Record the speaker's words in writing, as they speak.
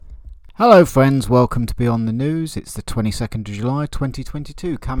Hello friends, welcome to Beyond the News. It's the 22nd of July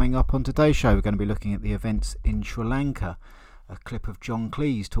 2022. Coming up on today's show, we're going to be looking at the events in Sri Lanka. A clip of John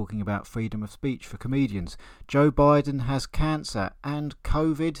Cleese talking about freedom of speech for comedians. Joe Biden has cancer and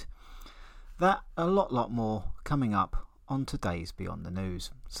COVID. That a lot more coming up on today's Beyond the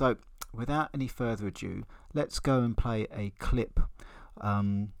News. So without any further ado, let's go and play a clip.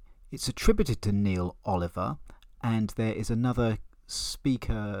 It's attributed to Neil Oliver, and there is another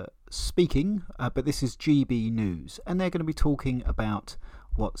speaker speaking, but this is GB News, and they're going to be talking about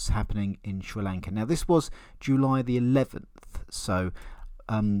what's happening in Sri Lanka. Now, this was July the 11th, so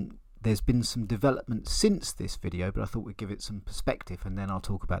there's been some development since this video, but I thought we'd give it some perspective, and then I'll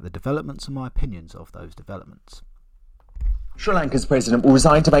talk about the developments and my opinions of those developments. Sri Lanka's president will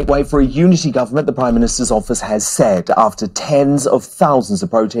resign to make way for a unity government, the Prime Minister's office has said, after tens of thousands of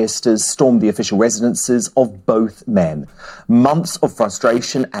protesters stormed the official residences of both men. Months of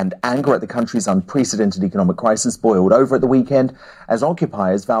frustration and anger at the country's unprecedented economic crisis boiled over at the weekend as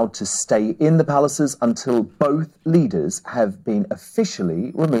occupiers vowed to stay in the palaces until both leaders have been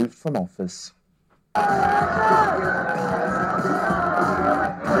officially removed from office.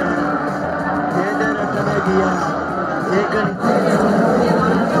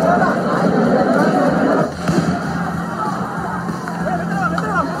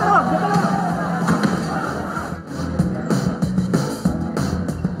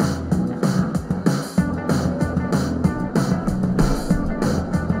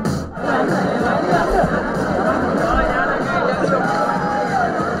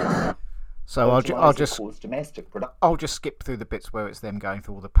 So I'll just skip through the bits where it's them going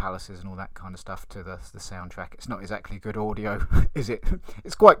through all the palaces and all that kind of stuff to the soundtrack. It's not exactly good audio, is it?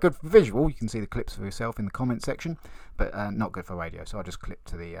 It's quite good for visual. You can see the clips for yourself in the comment section, but not good for radio. So I'll just clip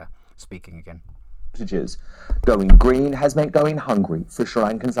to the speaking again. Going green has meant going hungry for Sri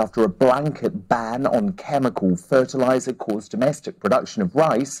Lankans after a blanket ban on chemical fertiliser caused domestic production of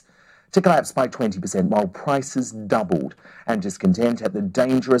rice to collapse by 20% while prices doubled, and discontent at the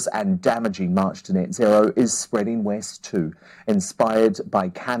dangerous and damaging march to net zero is spreading west too. Inspired by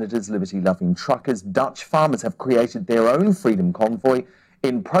Canada's liberty-loving truckers, Dutch farmers have created their own freedom convoy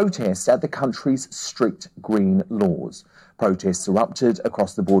in protest at the country's strict green laws. Protests erupted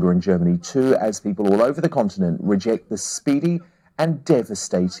across the border in Germany too as people all over the continent reject the speedy and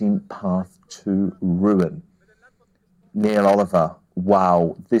devastating path to ruin. Neil Oliver.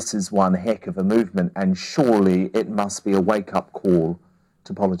 Wow, this is one heck of a movement, and surely it must be a wake-up call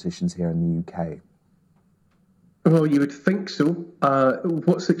to politicians here in the UK. Well, you would think so.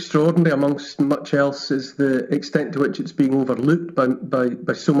 What's extraordinary, amongst much else, is the extent to which it's being overlooked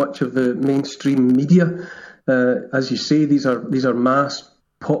by so much of the mainstream media. As you say, these are mass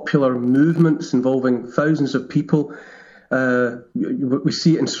popular movements involving thousands of people. We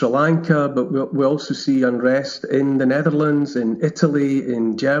see it in Sri Lanka, but we also see unrest in the Netherlands, in Italy,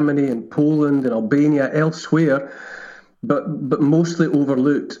 in Germany, in Poland, in Albania, elsewhere, but mostly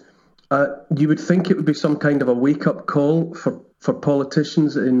overlooked. You would think it would be some kind of a wake-up call for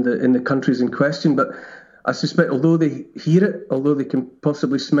politicians in the countries in question, but I suspect although they hear it, although they can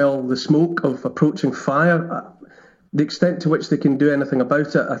possibly smell the smoke of approaching fire, the extent to which they can do anything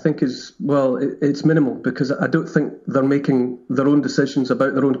about it, I think it's minimal, because I don't think they're making their own decisions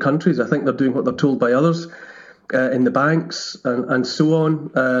about their own countries. I think they're doing what they're told by others in the banks and so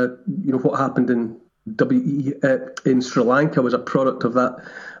on. What happened in Sri Lanka was a product of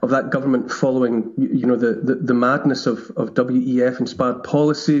that government following the madness of WEF-inspired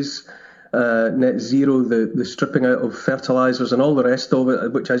policies, net zero, the stripping out of fertilizers and all the rest of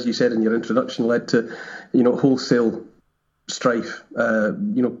it, which, as you said in your introduction, led to wholesale strife,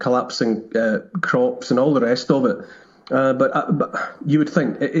 collapsing crops and all the rest of it. But you would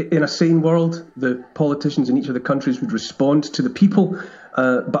think, in a sane world, the politicians in each of the countries would respond to the people,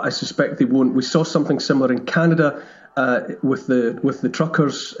 but I suspect they won't. We saw something similar in Canada with the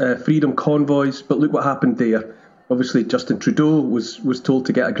truckers' freedom convoys, but look what happened there. Obviously, Justin Trudeau was told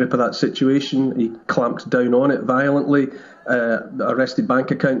to get a grip of that situation. He clamped down on it violently, arrested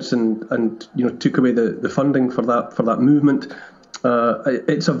bank accounts, and took away the funding for that movement.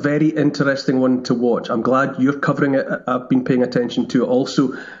 It's a very interesting one to watch. I'm glad you're covering it. I've been paying attention to it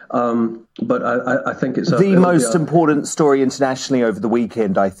also, but I think it's the most important story internationally over the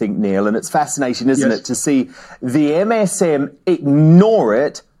weekend, I think, Neil, and it's fascinating, isn't it, to see the MSM ignore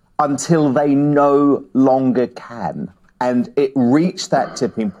it until they no longer can. And it reached that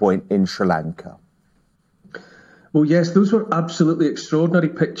tipping point in Sri Lanka. Well, yes, those were absolutely extraordinary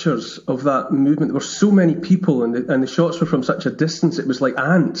pictures of that movement. There were so many people, and the shots were from such a distance, it was like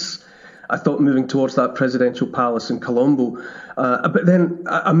ants. I thought moving towards that presidential palace in Colombo. But then,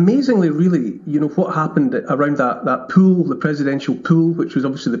 amazingly, really, what happened around that pool, the presidential pool, which was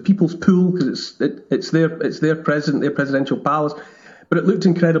obviously the people's pool because it's their presidential palace, but it looked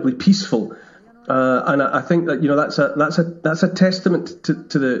incredibly peaceful. And I think that that's a testament to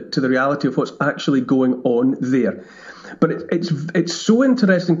the reality of what's actually going on there. But it's so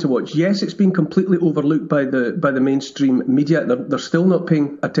interesting to watch. Yes, it's been completely overlooked by the mainstream media. They're still not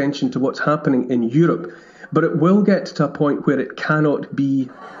paying attention to what's happening in Europe, but it will get to a point where it cannot be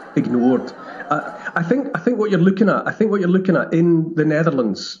ignored. I think what you're looking at in the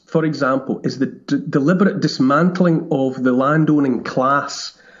Netherlands, for example, is the deliberate dismantling of the landowning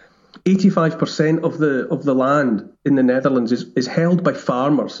class. 85% of the land in the Netherlands is held by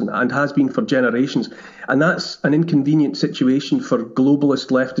farmers and has been for generations. And that's an inconvenient situation for globalist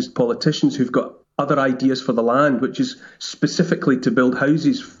leftist politicians who've got other ideas for the land, which is specifically to build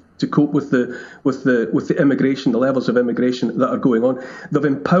houses to cope with the immigration, the levels of immigration that are going on. They've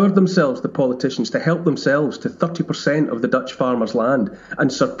empowered themselves, the politicians, to help themselves to 30% of the Dutch farmers' land.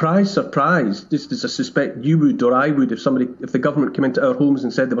 And surprise, surprise, just as I suspect you would or I would if the government came into our homes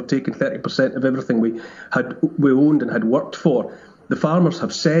and said they were taking 30% of everything we owned and had worked for, the farmers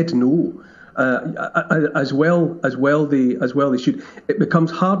have said no. As well they should. It becomes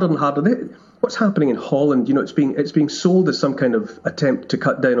harder and harder. What's happening in Holland? It's being sold as some kind of attempt to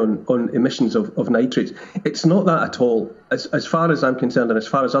cut down on emissions of nitrates. It's not that at all. As far as I'm concerned, and as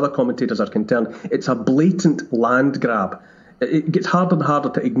far as other commentators are concerned, it's a blatant land grab. It gets harder and harder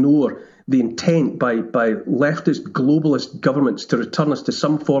to ignore the intent by leftist globalist governments to return us to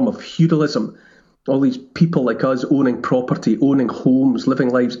some form of feudalism. All these people like us owning property, owning homes, living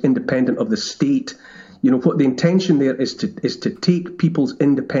lives independent of the state. What the intention there is to take people's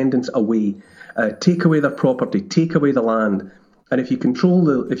independence away, take away their property, take away the land. And if you control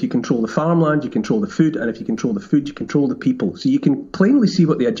the farmland, you control the food, and if you control the food, you control the people. So you can plainly see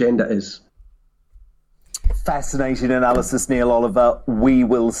what the agenda is. Fascinating analysis, Neil Oliver. We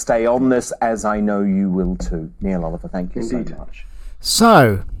will stay on this, as I know you will too. Neil Oliver, thank you Indeed. so much.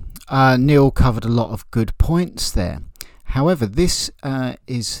 So, Neil covered a lot of good points there. However, this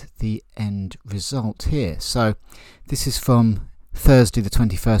is the end result here. So, this is from Thursday, the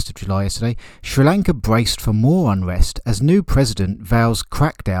 21st of July yesterday. Sri Lanka braced for more unrest as new president vows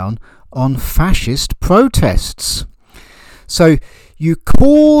crackdown on fascist protests. So, you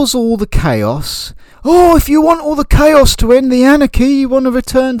cause all the chaos. Oh, if you want all the chaos to end, the anarchy, you want to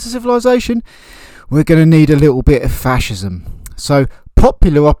return to civilization, we're going to need a little bit of fascism. So,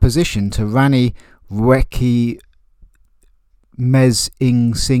 popular opposition to Ranil Wickremesinghe's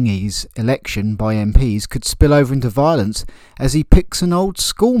election by MPs could spill over into violence as he picks an old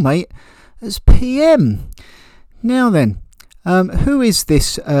schoolmate as PM. Now then, who is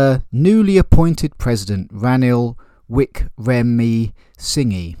this newly appointed president, Ranil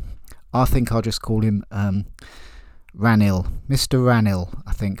Wickremesinghe? I think I'll just call him Ranil, Mr. Ranil,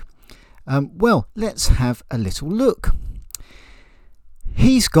 I think. Well, let's have a little look.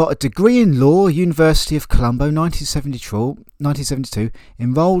 He's got a degree in law, University of Colombo, 1972,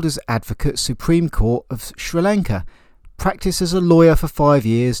 enrolled as advocate, Supreme Court of Sri Lanka, practiced as a lawyer for 5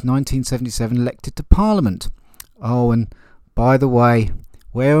 years, 1977, elected to Parliament. Oh, and by the way,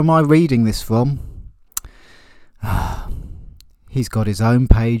 where am I reading this from? He's got his own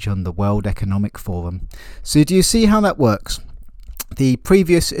page on the World Economic Forum. So do you see how that works? The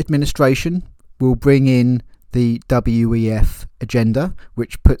previous administration will bring in the WEF agenda,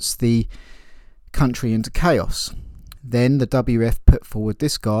 which puts the country into chaos. Then the WEF put forward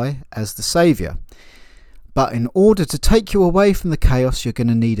this guy as the saviour. But in order to take you away from the chaos, you're going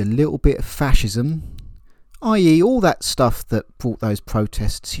to need a little bit of fascism, i.e. all that stuff that brought those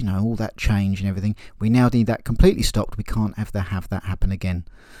protests, all that change and everything. We now need that completely stopped. We can't have that happen again.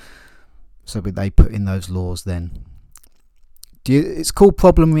 So they put in those laws then. It's called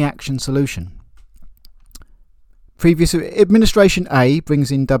problem, reaction, solution. Previous administration A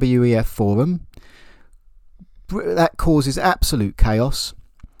brings in WEF forum. That causes absolute chaos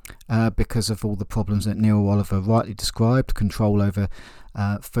because of all the problems that Neil Oliver rightly described. Control over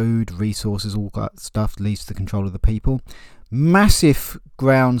food, resources, all that stuff leads to the control of the people. Massive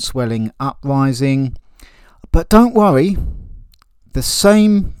ground swelling uprising. But don't worry, the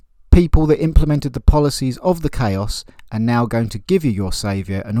same people that implemented the policies of the chaos are now going to give you your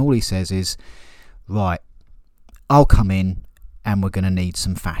saviour, and all he says is, right, I'll come in and we're going to need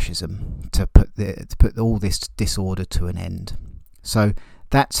some fascism to put all this disorder to an end. So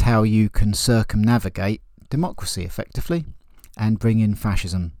that's how you can circumnavigate democracy effectively and bring in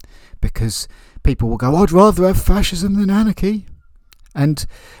fascism, because people will go, I'd rather have fascism than anarchy. And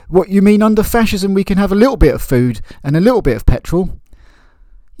what you mean, under fascism we can have a little bit of food and a little bit of petrol?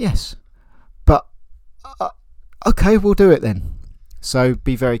 Yes. But, okay, we'll do it then. So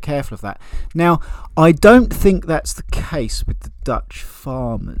be very careful of that. Now, I don't think that's the case with the Dutch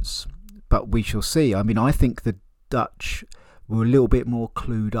farmers, but we shall see. I mean, I think the Dutch were a little bit more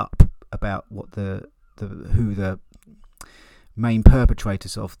clued up about what who the main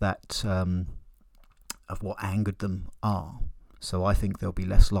perpetrators of that of what angered them are. So I think they'll be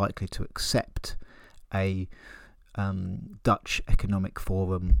less likely to accept a Dutch Economic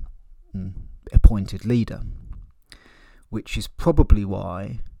Forum appointed leader, which is probably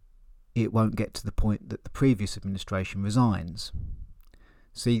why it won't get to the point that the previous administration resigns.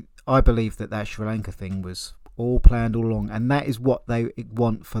 See, I believe that Sri Lanka thing was all planned all along, and that is what they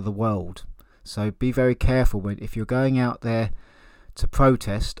want for the world. So be very careful if you're going out there to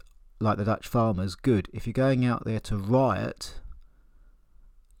protest like the Dutch farmers. Good. If you're going out there to riot,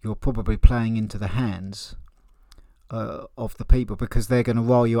 you're probably playing into the hands of the people, because they're going to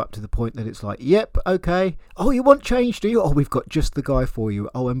rile you up to the point that it's like, yep, okay, oh, you want change, do you? Oh, we've got just the guy for you.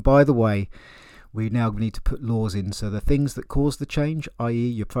 Oh, and by the way, we now need to put laws in so the things that cause the change, i.e.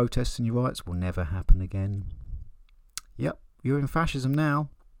 your protests and your riots, will never happen again. Yep, you're in fascism now.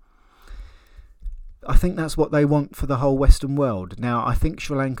 I think that's what they want for the whole Western world. Now, I think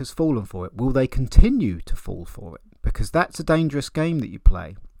Sri Lanka's fallen for it. Will they continue to fall for it? Because that's a dangerous game that you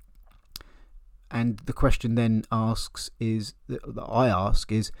play. And the question then that I ask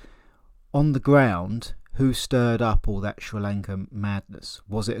is, on the ground, who stirred up all that Sri Lanka madness?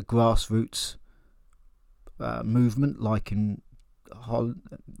 Was it a grassroots movement like in Holland?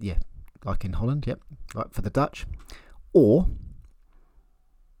 Yeah, like in Holland, yep, like for the Dutch. Or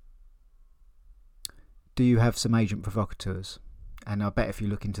do you have some agent provocateurs? And I bet if you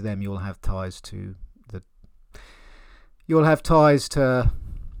look into them, you'll have ties to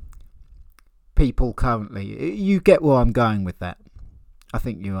people currently. You get where I'm going with that. I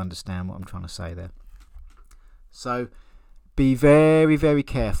think you understand what I'm trying to say there. So be very, very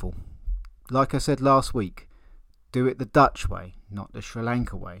careful. Like I said last week, do it the Dutch way, not the Sri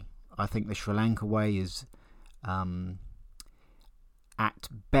Lanka way. I think the Sri Lanka way is at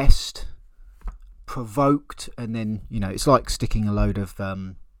best provoked, and then, it's like sticking a load of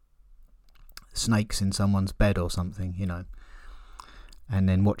snakes in someone's bed or something, and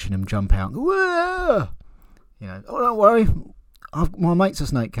then watching them jump out. Whoa! Oh, don't worry, my mate's a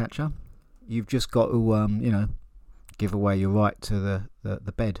snake catcher. You've just got to, give away your right to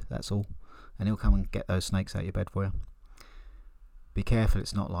the bed, that's all. And he'll come and get those snakes out of your bed for you. Be careful,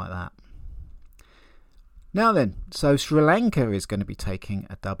 it's not like that. Now then, so Sri Lanka is going to be taking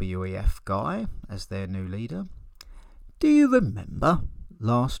a WEF guy as their new leader. Do you remember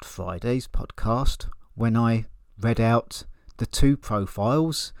last Friday's podcast when I read out the two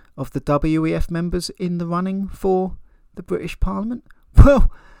profiles of the WEF members in the running for the British Parliament?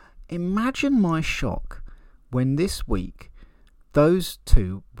 Well, imagine my shock when this week those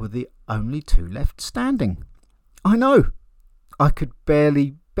two were the only two left standing. I know, I could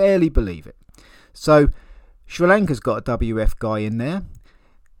barely believe it. So Sri Lanka's got a WF guy in there.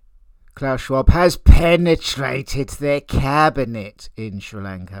 Klaus Schwab has penetrated their cabinet in Sri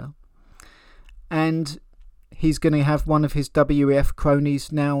Lanka, and he's going to have one of his WF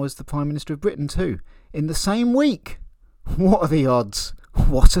cronies now as the Prime Minister of Britain too, in the same week. What are the odds?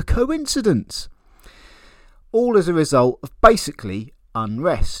 What a coincidence. All as a result of basically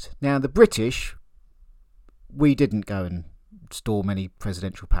unrest. Now, the British, we didn't go and storm any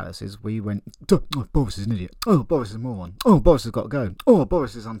presidential palaces. We went, oh, Boris is an idiot. Oh, Boris is a moron. Oh, Boris has got to go. Oh,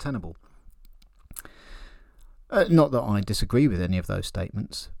 Boris is untenable. Not that I disagree with any of those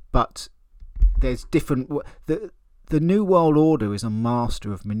statements, but there's different. The New World Order is a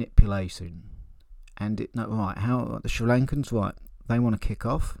master of manipulation, and the Sri Lankans, right? They want to kick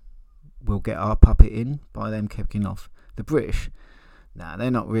off. We'll get our puppet in by them kicking off. The British,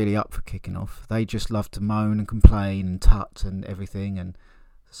 they're not really up for kicking off. They just love to moan and complain and tut and everything and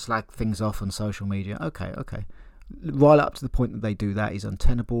slag things off on social media. Okay. Right up to the point that they do that is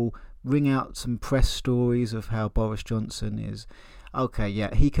untenable. Ring out some press stories of how Boris Johnson is. Okay,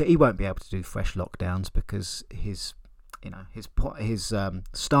 yeah, he won't be able to do fresh lockdowns because his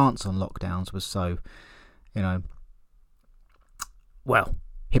stance on lockdowns was so,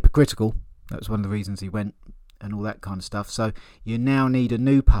 hypocritical. That was one of the reasons he went, and all that kind of stuff. So you now need a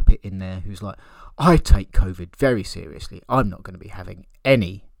new puppet in there who's like, I take COVID very seriously. I'm not going to be having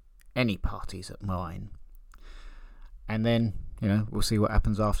any parties at mine. And then, we'll see what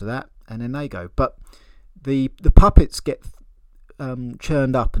happens after that. And then they go. But the puppets get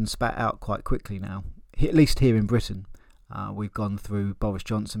churned up and spat out quite quickly now, at least here in Britain. We've gone through Boris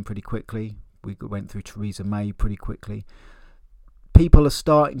Johnson pretty quickly. We went through Theresa May pretty quickly. People are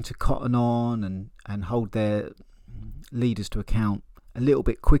starting to cotton on and hold their leaders to account a little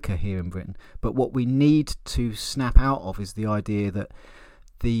bit quicker here in Britain. But what we need to snap out of is the idea that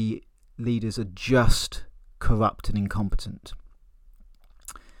the leaders are just corrupt and incompetent.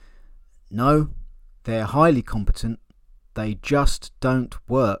 No, they're highly competent. They just don't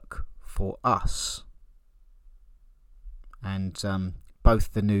work for us. And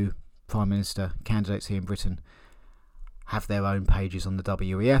both the new Prime Minister candidates here in Britain have their own pages on the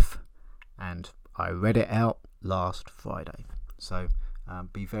WEF, and I read it out last Friday. So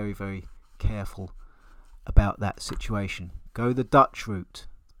be very, very careful about that situation. Go the Dutch route,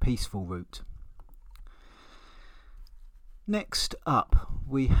 peaceful route. Next up,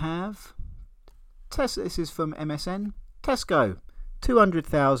 we have Tesco. This is from MSN. Tesco.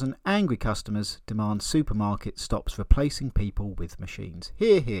 200,000 angry customers demand supermarket stops replacing people with machines.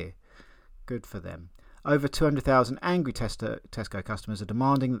 Hear, hear. Good for them. Over 200,000 angry Tesco customers are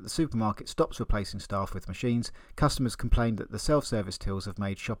demanding that the supermarket stops replacing staff with machines. Customers complained that the self-service tills have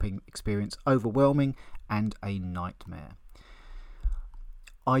made shopping experience overwhelming and a nightmare.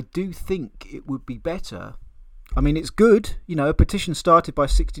 I do think it would be better. I mean, it's good. You know, a petition started by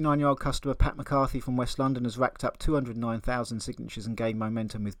 69-year-old customer Pat McCarthy from West London has racked up 209,000 signatures and gained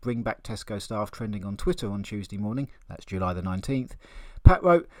momentum, with Bring Back Tesco staff trending on Twitter on Tuesday morning. That's July the 19th. Pat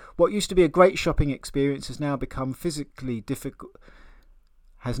wrote, "What used to be a great shopping experience has now become physically difficult.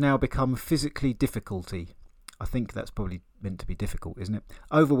 I think that's probably meant to be difficult, isn't it?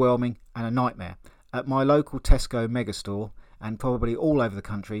 Overwhelming and a nightmare. At my local Tesco megastore, and probably all over the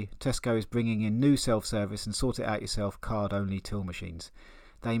country, Tesco is bringing in new self-service and sort-it-out-yourself card-only till machines.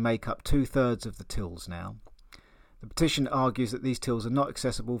 They make up 2/3 of the tills now. The petition argues that these tills are not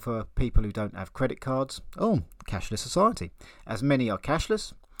accessible for people who don't have credit cards. Oh, cashless society. As many are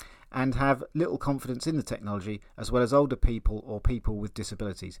cashless and have little confidence in the technology, as well as older people or people with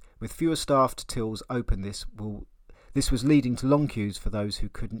disabilities. With fewer staffed tills open, this was leading to long queues for those who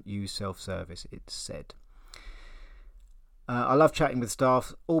couldn't use self-service," it said. I love chatting with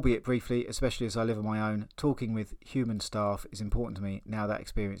staff, albeit briefly, especially as I live on my own. Talking with human staff is important to me now that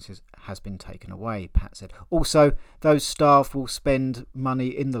experience has been taken away, Pat said. Also, those staff will spend money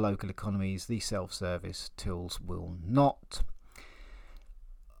in the local economies. The self-service tills will not.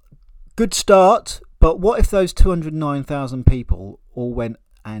 Good start, but what if those 209,000 people all went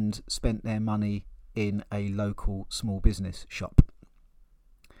and spent their money in a local small business shop?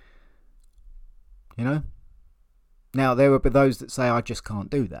 You know? Now, there will be those that say, I just can't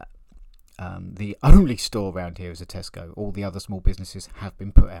do that. The only store around here is a Tesco. All the other small businesses have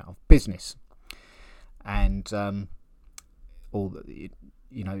been put out of business. And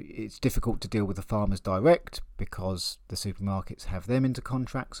it's difficult to deal with the farmers direct because the supermarkets have them into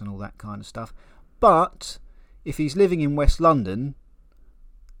contracts and all that kind of stuff. But if he's living in West London,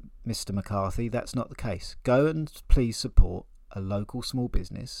 Mr. McCarthy, that's not the case. Go and please support a local small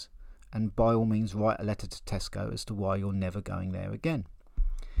business, and by all means write a letter to Tesco as to why you're never going there again.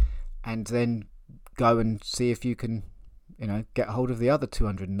 And then go and see if you can, get hold of the other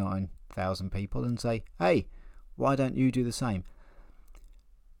 209,000 people and say, hey, why don't you do the same?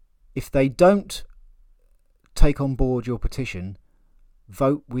 If they don't take on board your petition,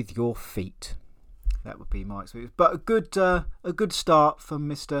 vote with your feet. That would be my experience. But a good start from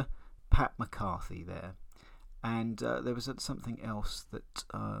Mr. Pat McCarthy there. And there was something else that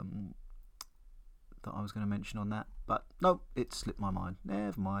I was going to mention on that, but no, it slipped my mind.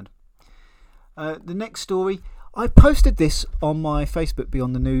 Never mind. The next story, I posted this on my Facebook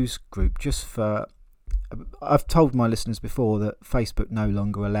Beyond the News group just for... I've told my listeners before that Facebook no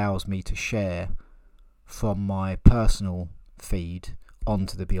longer allows me to share from my personal feed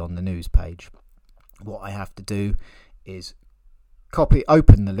onto the Beyond the News page. What I have to do is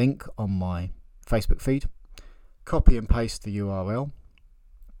open the link on my Facebook feed, copy and paste the URL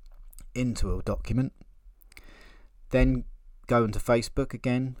into a document, then go into Facebook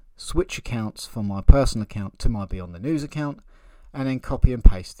again, switch accounts from my personal account to my Beyond the News account, and then copy and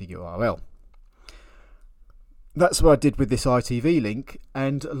paste the URL. That's what I did with this ITV link,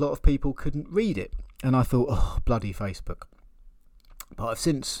 and a lot of people couldn't read it, and I thought, oh, bloody Facebook. But I've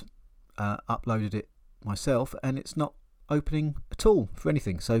since uploaded it myself, and it's not opening at all for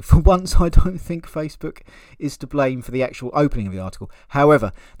anything. So for once, I don't think Facebook is to blame for the actual opening of the article.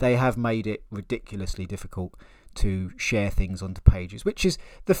 However, they have made it ridiculously difficult to share things onto pages, which is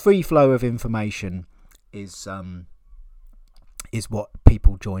the free flow of information is what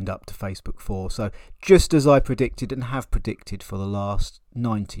people joined up to Facebook for. So just as I predicted and have predicted for the last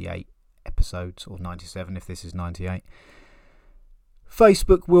 98 episodes, or 97 if this is 98,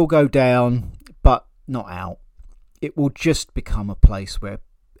 Facebook will go down, but not out. It will just become a place where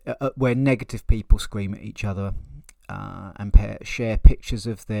negative people scream at each other and share pictures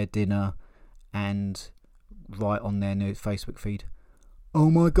of their dinner and write on their new Facebook feed,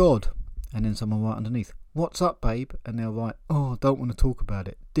 "Oh my God," and then someone write underneath, "What's up, babe?" and they'll write, "Oh, I don't want to talk about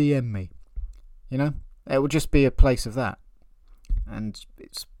it. DM me." You know, it will just be a place of that, and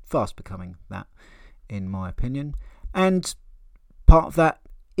it's fast becoming that, in my opinion. And part of that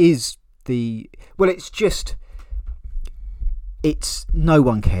is it's no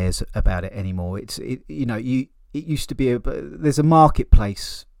one cares about it anymore. It used to be there's a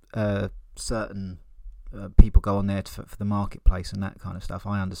marketplace. Certain people go on there for the marketplace and that kind of stuff.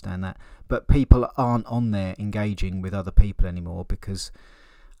 I understand that, but people aren't on there engaging with other people anymore because,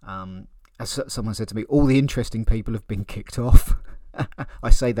 as someone said to me, all the interesting people have been kicked off. I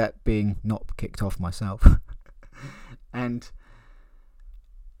say that being not kicked off myself, and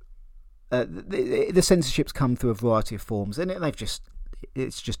the censorship's come through a variety of forms, and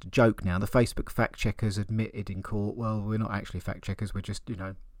it's just a joke now. The Facebook fact checkers admitted in court, well, we're not actually fact checkers. We're just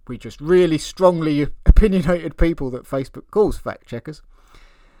we just really strongly opinionated people that Facebook calls fact checkers.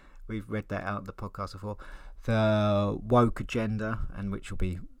 We've read that out in the podcast before. The woke agenda, and which will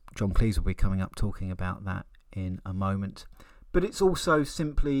be John Cleese will be coming up talking about that in a moment. But it's also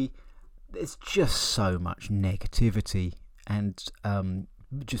simply, there's just so much negativity and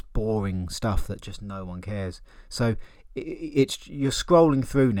just boring stuff that just no one cares. So you're scrolling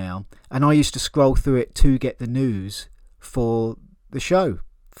through now, and I used to scroll through it to get the news for the show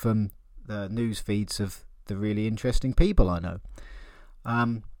from the news feeds of the really interesting people I know.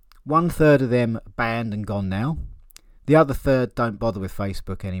 1/3 of them banned and gone now. The other third don't bother with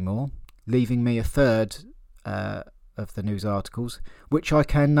Facebook anymore, leaving me a third of the news articles, which I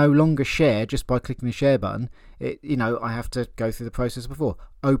can no longer share just by clicking the share button. I have to go through the process before.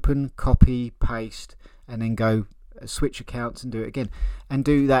 Open, copy, paste, and then go switch accounts and do it again. And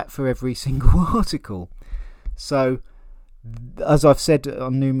do that for every single article. So, as I've said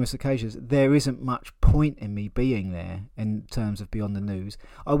on numerous occasions, there isn't much point in me being there in terms of Beyond the News.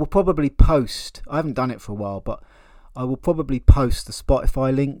 I will probably post, I haven't done it for a while, but I will probably post the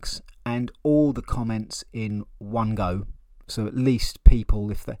Spotify links and all the comments in one go. So at least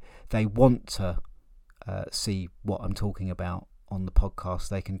people, if they want to see what I'm talking about on the podcast,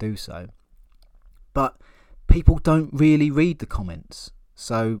 they can do so. But people don't really read the comments.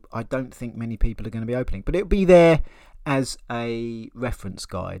 So I don't think many people are going to be opening. But it'll be there as a reference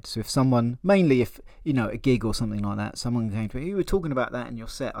guide. So if someone, mainly if, a gig or something like that, someone came to me, you were talking about that in your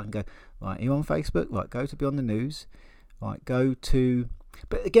set, I can go, right, are you on Facebook? Right, go to Beyond the News. Right, go to...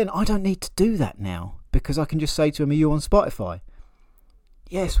 But again, I don't need to do that now, because I can just say to them, are you on Spotify?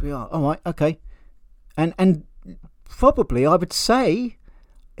 Yes, we are. All right, okay. And probably, I would say,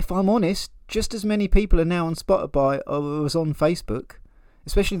 if I'm honest, just as many people are now on Spotify as on Facebook,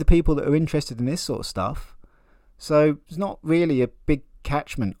 especially the people that are interested in this sort of stuff. So it's not really a big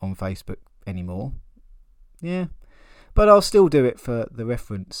catchment on Facebook anymore. Yeah. But I'll still do it for the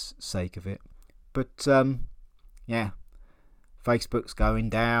reference sake of it. But, yeah. Facebook's going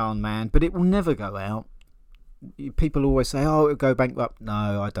down, man. But it will never go out. People always say, oh, it'll go bankrupt.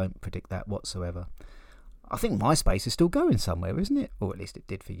 No, I don't predict that whatsoever. I think MySpace is still going somewhere, isn't it? Or at least it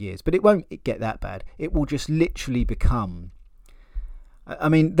did for years. But it won't get that bad. It will just literally become... I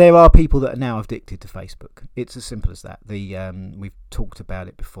mean, there are people that are now addicted to Facebook. It's as simple as that. We've talked about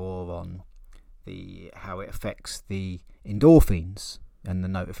it before on how it affects the endorphins and the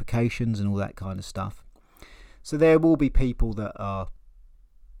notifications and all that kind of stuff. So there will be people that are,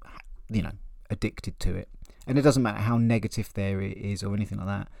 addicted to it. And it doesn't matter how negative there is or anything like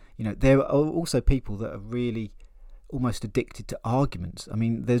that. There are also people that are really almost addicted to arguments. I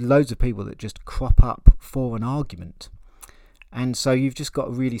mean, there's loads of people that just crop up for an argument. And so you've just got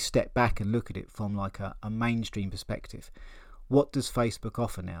to really step back and look at it from like a mainstream perspective. What does Facebook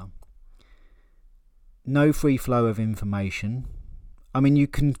offer now? No free flow of information. I mean, you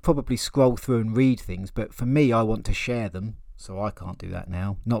can probably scroll through and read things, but for me, I want to share them, so I can't do that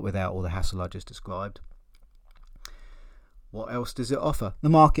now, not without all the hassle I just described. What else does it offer? The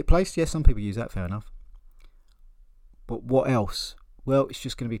marketplace, yes, some people use that, fair enough. But what else? Well, it's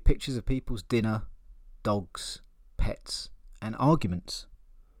just going to be pictures of people's dinner, dogs, pets, and arguments.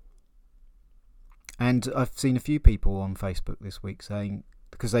 And I've seen a few people on Facebook this week saying,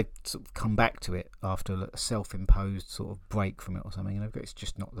 because they've sort of come back to it after a self-imposed sort of break from it or something, it's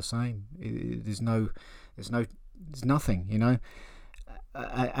just not the same. There's nothing,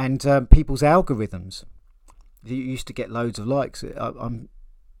 and people's algorithms. You used to get loads of likes.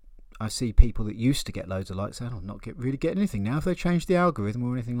 I see people that used to get loads of likes saying, "I'm not really getting anything now. If they changed the algorithm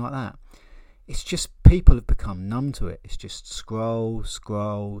or anything like that." It's just people have become numb to it. It's just scroll,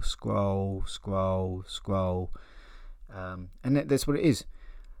 scroll, scroll, scroll, scroll, and that's what it is.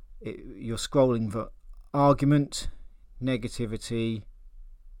 You're scrolling for argument, negativity,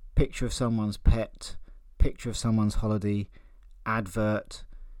 picture of someone's pet, picture of someone's holiday, advert,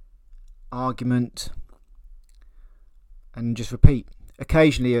 argument, and just repeat.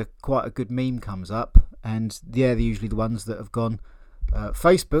 Occasionally quite a good meme comes up, and they're usually the ones that have gone,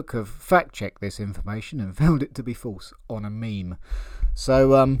 Facebook have fact-checked this information and found it to be false on a meme.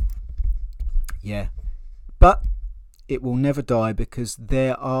 So, yeah. But it will never die, because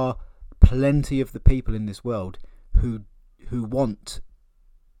there are plenty of the people in this world who want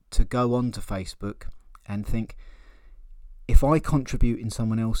to go onto Facebook and think, if I contribute in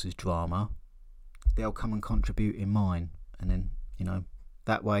someone else's drama, they'll come and contribute in mine. And then,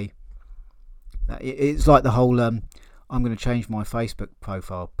 that way, it's like the whole, I'm going to change my Facebook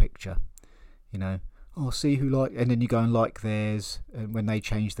profile picture, I'll see who like, and then you go and like theirs, and when they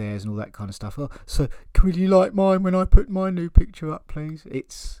change theirs and all that kind of stuff. Oh, so will you like mine when I put my new picture up, please?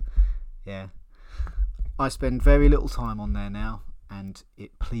 I spend very little time on there now, and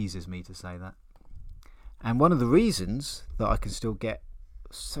it pleases me to say that. And one of the reasons that I can still get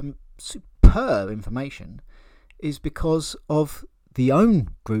some superb information is because of the own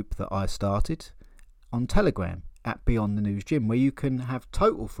group that I started on Telegram at Beyond the News Gym, where you can have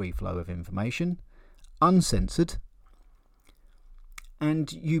total free flow of information, uncensored,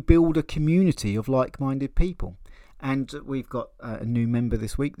 and you build a community of like-minded people. And we've got a new member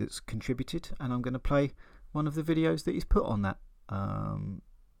this week that's contributed, and I'm going to play one of the videos that he's put on that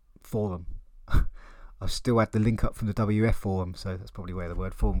forum. I've still had the link up from the WF forum, so that's probably where the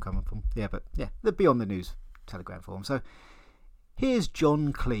word forum coming from. The Beyond the News Telegram forum. So here's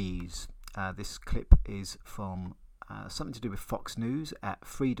John Cleese. This clip is from something to do with Fox News at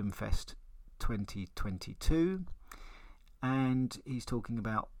Freedom Fest 2022, and he's talking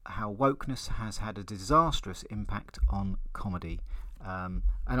about how wokeness has had a disastrous impact on comedy, and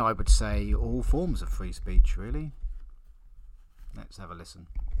I would say all forms of free speech, really. Let's have a listen.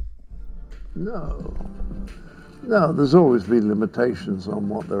 No, there's always been limitations on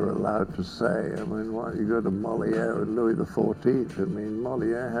what they're allowed to say. I mean, why you go to Molière and Louis XIV? I mean,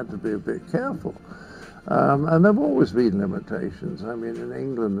 Molière had to be a bit careful. And there have always been limitations. I mean, in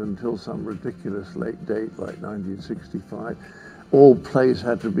England, until some ridiculous late date like 1965, all plays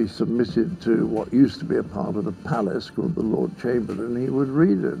had to be submitted to what used to be a part of the palace called the Lord Chamberlain. He would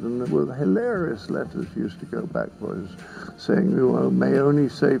read it, and there were hilarious letters used to go backwards saying, may only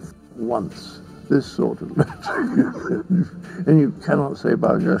say once this sort of letter. And you cannot say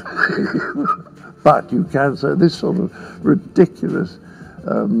bugger, but you can say this sort of ridiculous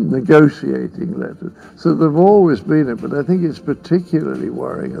negotiating letters. So there have always been it, but I think it's particularly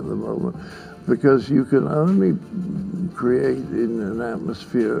worrying at the moment because you can only create in an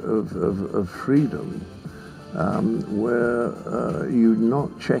atmosphere of freedom where you're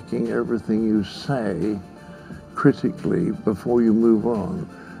not checking everything you say critically before you move on.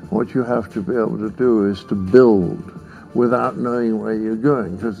 What you have to be able to do is to build without knowing where you're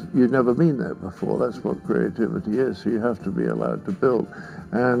going, because you've never been there before. That's what creativity is. So you have to be allowed to build.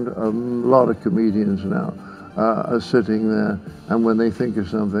 And a lot of comedians now are sitting there, and when they think of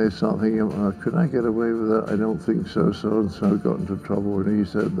something, they start thinking, could I get away with that? I don't think so. So-and-so got into trouble when he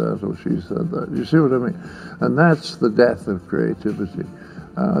said that or she said that. You see what I mean? And that's the death of creativity.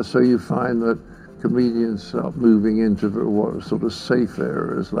 So you find that comedians start moving into what sort of safe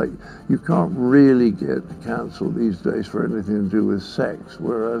areas, like you can't really get cancelled these days for anything to do with sex,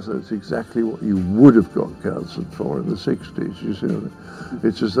 whereas that's exactly what you would have got cancelled for in the 60s, you see what I mean?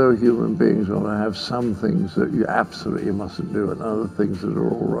 It's as though human beings want to have some things that you absolutely mustn't do and other things that are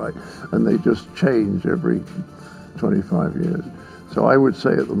all right, and they just change every 25 years. So I would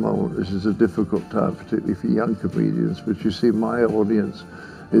say at the moment this is a difficult time, particularly for young comedians, but you see my audience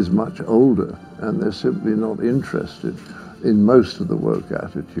is much older, and they're simply not interested in most of the woke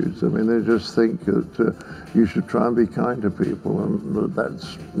attitudes. I mean, they just think that you should try and be kind to people, and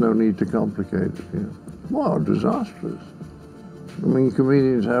that's no need to complicate it. Well, disastrous. I mean,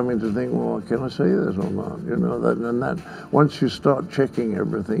 comedians having to think, well, can I say this or not? That once you start checking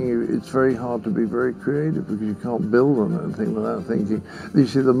everything, it's very hard to be very creative because you can't build on anything without thinking. You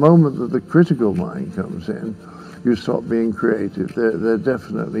see, the moment that the critical mind comes in, you stop being creative. They're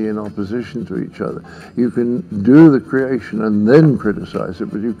definitely in opposition to each other. You can do the creation and then criticize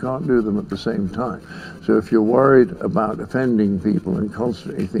it, but you can't do them at the same time. So if you're worried about offending people and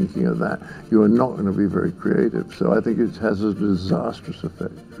constantly thinking of that, you are not going to be very creative. So I think it has a disastrous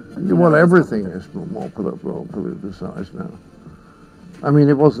effect. Well, everything is more politicized now. I mean,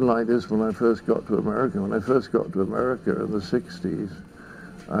 it wasn't like this when I first got to America. When I first got to America in the 60s,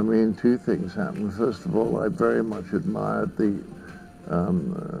 I mean, two things happened. First of all, I very much admired the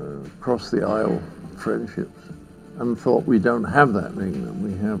cross-the-aisle friendships and thought we don't have that in England.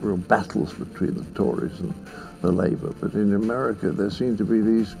 We have real battles between the Tories and the Labour. But in America, there seemed to be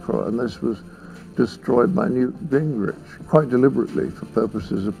these, and this was destroyed by Newt Gingrich, quite deliberately for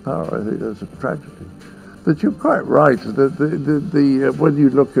purposes of power. I think that's a tragedy. But you're quite right. When you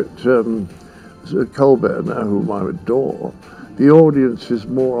look at Colbert now, whom I adore, the audience is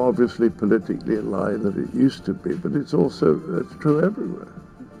more obviously politically aligned than it used to be, but it's true everywhere.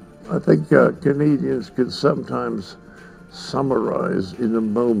 I think Canadians can sometimes summarize in a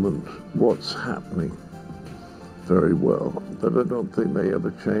moment what's happening very well, but I don't think they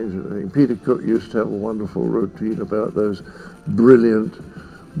ever change anything. Peter Cook used to have a wonderful routine about those brilliant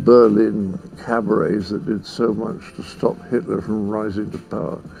Berlin cabarets that did so much to stop Hitler from rising to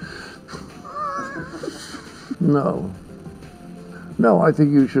power. No, I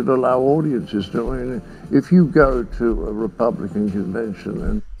think you should allow audiences to. I mean, if you go to a Republican convention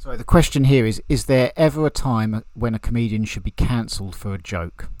and... Sorry, the question here is there ever a time when a comedian should be cancelled for a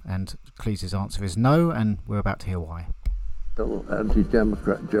joke? And Cleese's answer is no, and we're about to hear why. Tell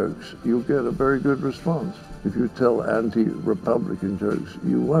anti-Democrat jokes, you'll get a very good response. If you tell anti-Republican jokes,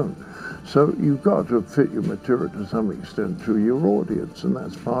 you won't. So you've got to fit your material to some extent to your audience, and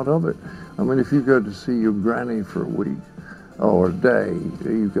that's part of it. I mean, if you go to see your granny for a week or a day,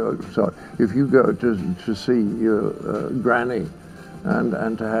 if you go to see your granny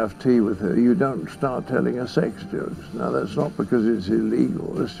and to have tea with her, you don't start telling her sex jokes. Now, that's not because it's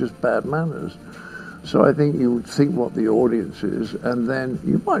illegal, it's just bad manners. So I think you would think what the audience is, and then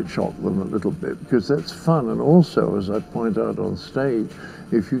you might shock them a little bit, because that's fun. And also, as I point out on stage,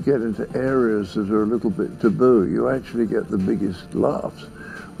 if you get into areas that are a little bit taboo, you actually get the biggest laughs,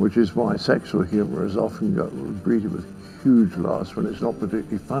 which is why sexual humor is often greeted with huge laughs when it's not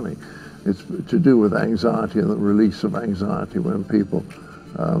particularly funny. It's to do with anxiety and the release of anxiety when people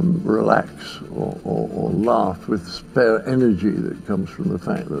relax or laugh with spare energy that comes from the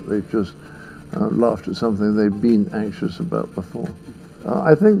fact that they've just laughed at something they've been anxious about before.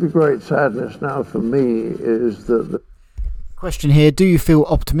 I think the great sadness now for me is that Question here, do you feel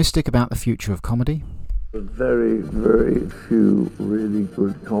optimistic about the future of comedy? Very, very few really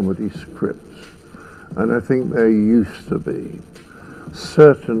good comedy scripts, and I think there used to be.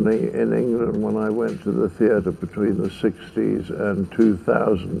 Certainly in England, when I went to the theatre between the 60s and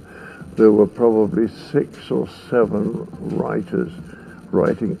 2000, there were probably 6 or 7 writers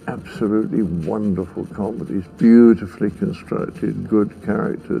writing absolutely wonderful comedies, beautifully constructed, good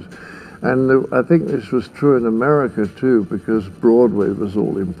characters. And I think this was true in America too, because Broadway was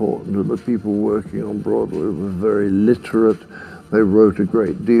all important, and the people working on Broadway were very literate. They wrote a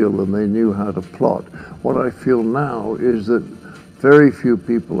great deal and they knew how to plot. What I feel now is that very few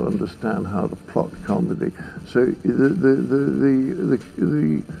people understand how to plot comedy. So the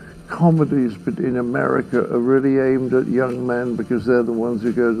comedies in America are really aimed at young men because they're the ones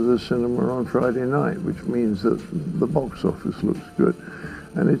who go to the cinema on Friday night, which means that the box office looks good.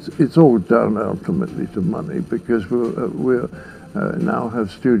 And it's all down ultimately to money, because we're now have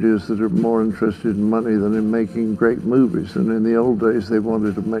studios that are more interested in money than in making great movies. And in the old days, they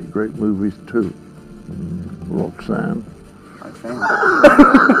wanted to make great movies too. Roxanne.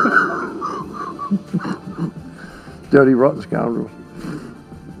 Dirty Rotten Scoundrels.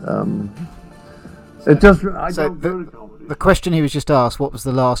 The question he was just asked, what was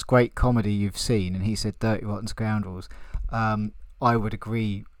the last great comedy you've seen? And he said Dirty Rotten Scoundrels. I would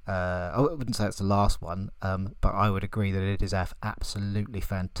agree. I wouldn't say it's the last one, but I would agree that it is an absolutely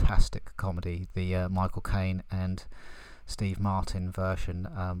fantastic comedy. The Michael Caine and Steve Martin version,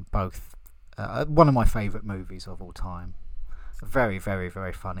 both one of my favourite movies of all time. Very, very,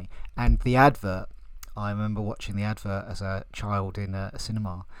 very funny. And the advert, I remember watching the advert as a child in a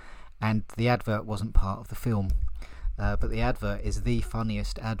cinema, and the advert wasn't part of the film. But the advert is the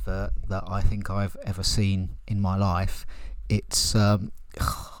funniest advert that I think I've ever seen in my life. It's I'm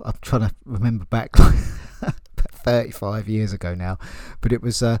trying to remember back like 35 years ago now, but it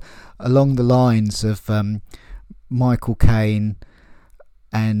was along the lines of Michael Caine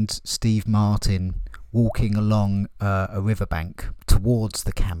and Steve Martin walking along a riverbank towards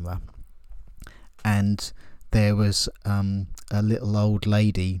the camera, and there was a little old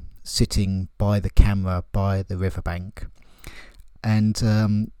lady sitting by the camera by the riverbank, and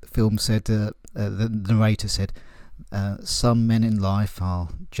the film said, the narrator said, some men in life are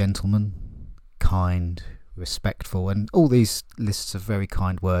gentlemen, kind, respectful, and all these lists of very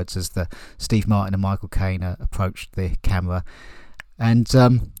kind words as the Steve Martin and Michael Caine approached the camera, and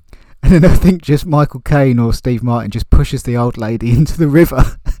then I think just Michael Caine or Steve Martin just pushes the old lady into the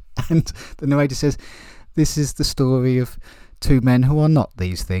river, and the narrator says, "This is the story of two men who are not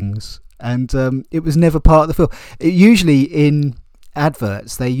these things," and it was never part of the film. Usually in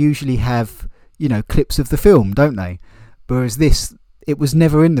adverts they usually have, you know, clips of the film, don't they? Whereas this, it was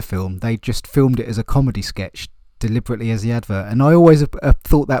never in the film. They just filmed it as a comedy sketch deliberately as the advert, and I always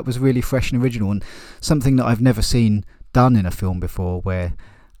thought that was really fresh and original, and something that I've never seen done in a film before. Where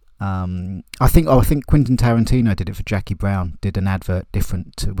I think Quentin Tarantino did it for Jackie Brown, did an advert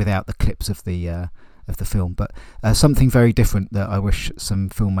different without the clips of the film, but something very different that I wish some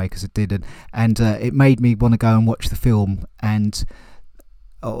filmmakers had did, and it made me want to go and watch the film, and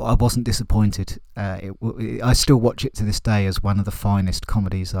I wasn't disappointed. I still watch it to this day as one of the finest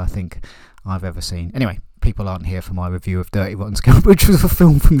comedies I think I've ever seen. Anyway, people aren't here for my review of Dirty Rotten Scoundrels, which was a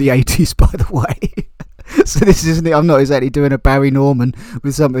film from the 80s, by the way. So this isn't it. I'm not exactly doing a Barry Norman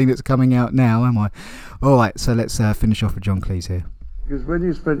with something that's coming out now, am I? All right, so let's finish off with John Cleese here. Because when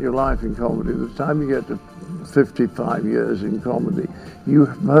you spend your life in comedy, the time you get to 55 years in comedy, you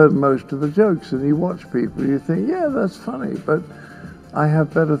have heard most of the jokes, and you watch people, you think, yeah, that's funny, but I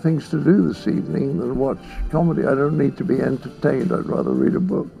have better things to do this evening than watch comedy. I don't need to be entertained. I'd rather read a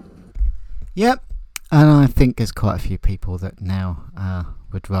book. Yep, and I think there's quite a few people that now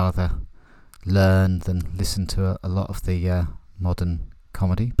would rather learn than listen to a lot of the modern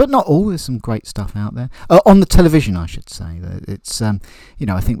comedy, but not all. There's some great stuff out there on the television, I should say. It's you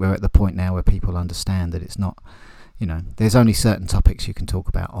know, I think we're at the point now where people understand that it's not, you know, there's only certain topics you can talk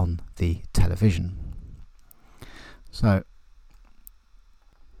about on the television. So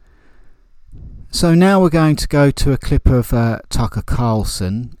now we're going to go to a clip of Tucker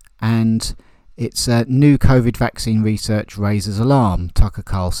Carlson, and it's new COVID vaccine research raises alarm. Tucker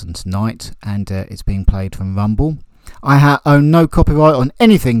Carlson tonight, and it's being played from Rumble. I own no copyright on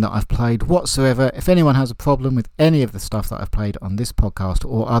anything that I've played whatsoever. If anyone has a problem with any of the stuff that I've played on this podcast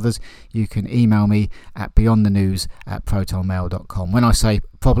or others, you can email me at beyondthenews@protonmail.com. When I say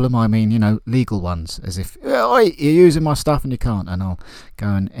problem, I mean, you know, legal ones, as if, you're using my stuff and you can't, and I'll go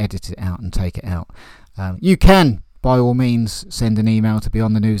and edit it out and take it out. You can, by all means, send an email to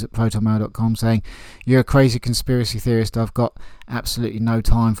beyondthenews@protonmail.com saying, you're a crazy conspiracy theorist, I've got absolutely no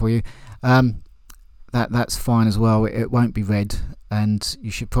time for you. That's fine as well. It won't be read, and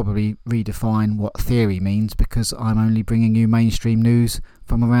you should probably redefine what theory means, because I'm only bringing you mainstream news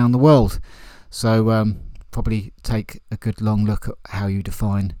from around the world. So probably take a good long look at how you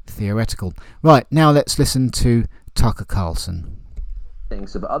define theoretical. Right, now let's listen to Tucker Carlson.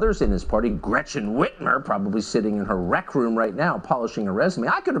 Thinks of others in his party. Gretchen Whitmer probably sitting in her rec room right now polishing her resume.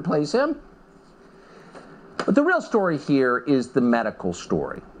 I could replace him. But the real story here is the medical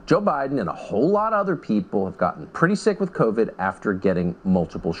story. Joe Biden and a whole lot of other people have gotten pretty sick with COVID after getting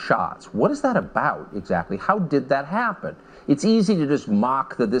multiple shots. What is that about exactly? How did that happen? It's easy to just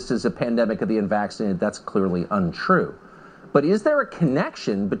mock that this is a pandemic of the unvaccinated. That's clearly untrue. But is there a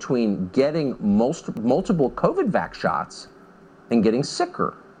connection between getting multiple COVID vax shots and getting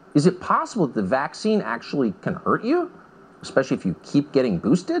sicker? Is it possible that the vaccine actually can hurt you, especially if you keep getting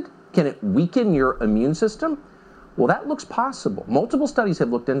boosted? Can it weaken your immune system? Well, that looks possible. Multiple studies have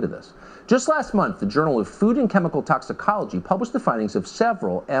looked into this. Just last month, the Journal of Food and Chemical Toxicology published the findings of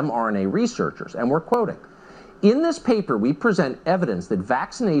several mRNA researchers, and we're quoting, "In this paper, we present evidence that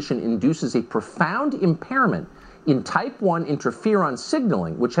vaccination induces a profound impairment in type 1 interferon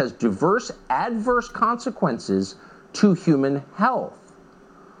signaling, which has diverse adverse consequences to human health."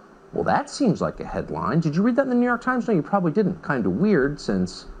 Well, that seems like a headline. Did you read that in the New York Times? No, you probably didn't. Kind of weird,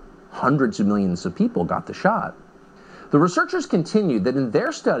 since hundreds of millions of people got the shot. The researchers continued that in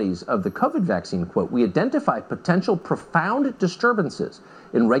their studies of the COVID vaccine, quote, "We identified potential profound disturbances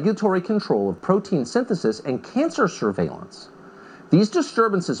in regulatory control of protein synthesis and cancer surveillance. These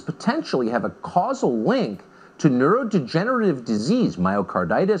disturbances potentially have a causal link to neurodegenerative disease,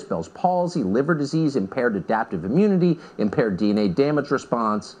 myocarditis, Bell's palsy, liver disease, impaired adaptive immunity, impaired DNA damage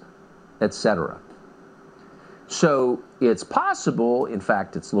response, etc." So it's possible, in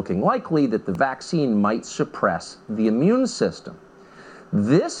fact, it's looking likely, that the vaccine might suppress the immune system.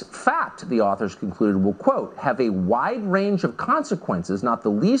 This fact, the authors concluded, will, quote, have a wide range of consequences, not the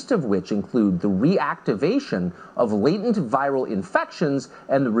least of which include the reactivation of latent viral infections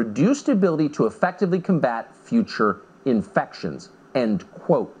and the reduced ability to effectively combat future infections, end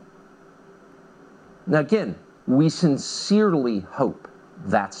quote. Now, again, we sincerely hope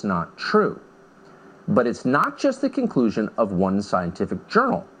that's not true. But it's not just the conclusion of one scientific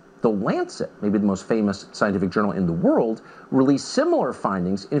journal. The Lancet, maybe the most famous scientific journal in the world, released similar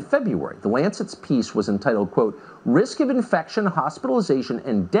findings in February. The Lancet's piece was entitled, quote, risk of infection, hospitalization,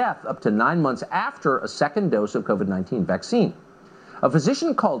 and death up to 9 months after a second dose of COVID-19 vaccine. A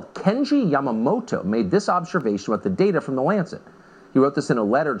physician called Kenji Yamamoto made this observation about the data from the Lancet. He wrote this in a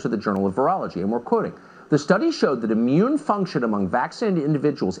letter to the Journal of Virology, and we're quoting, the study showed that immune function among vaccinated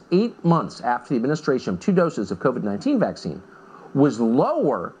individuals 8 months after the administration of 2 doses of COVID-19 vaccine was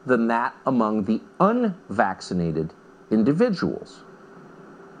lower than that among the unvaccinated individuals.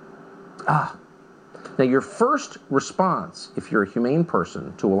 Now your first response, if you're a humane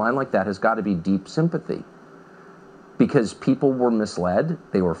person, to a line like that has got to be deep sympathy. Because people were misled,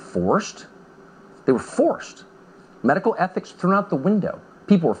 they were forced. Medical ethics thrown out the window.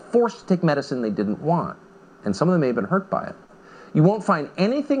 People were forced to take medicine they didn't want, and some of them may have been hurt by it. You won't find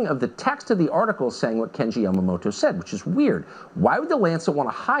anything of the text of the article saying what Kenji Yamamoto said, which is weird. Why would the Lancet want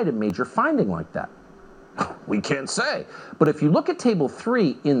to hide a major finding like that? We can't say. But if you look at Table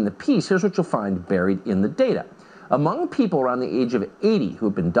 3 in the piece, here's what you'll find buried in the data. Among people around the age of 80 who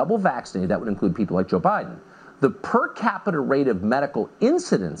have been double vaccinated, that would include people like Joe Biden, the per capita rate of medical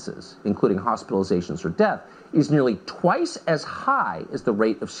incidences, including hospitalizations or death, is nearly twice as high as the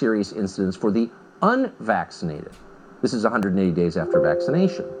rate of serious incidents for the unvaccinated. This is 180 days after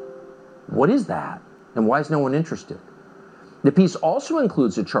vaccination. What is that? And why is no one interested? The piece also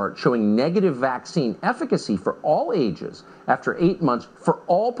includes a chart showing negative vaccine efficacy for all ages after 8 months for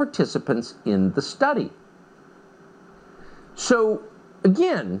all participants in the study. So,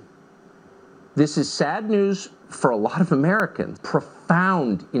 again, this is sad news for a lot of Americans.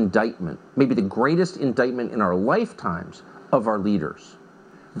 Profound indictment, maybe the greatest indictment in our lifetimes of our leaders.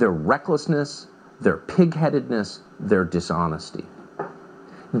 Their recklessness, their pig-headedness, their dishonesty.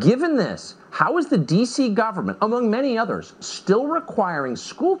 Given this, how is the DC government, among many others, still requiring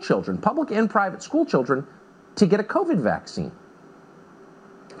school children, public and private school children, to get a COVID vaccine?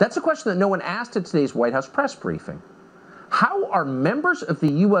 That's a question that no one asked at today's White House press briefing. How are members of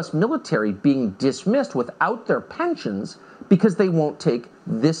the U.S. military being dismissed without their pensions because they won't take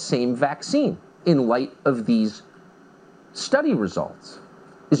this same vaccine in light of these study results?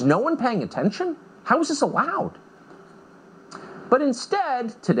 Is no one paying attention? How is this allowed? But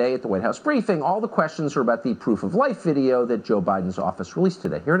instead, today at the White House briefing, all the questions are about the proof of life video that Joe Biden's office released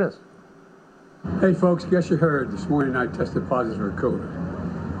today. Here it is. Hey folks, guess you heard this morning I tested positive for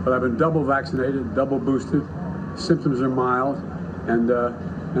COVID. But I've been double vaccinated, double boosted. Symptoms are mild, and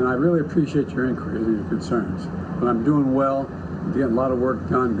I really appreciate your inquiries and your concerns. But I'm doing well, I'm getting a lot of work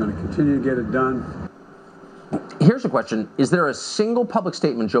done, I'm going to continue to get it done. Here's a question. Is there a single public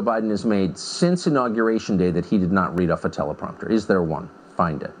statement Joe Biden has made since Inauguration Day that he did not read off a teleprompter? Is there one?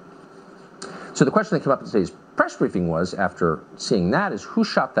 Find it. So the question that came up in today's press briefing was, after seeing that, is who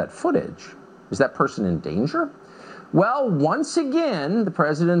shot that footage? Is that person in danger? Well, once again, the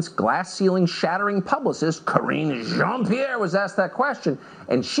president's glass ceiling shattering publicist, Karine Jean-Pierre, was asked that question,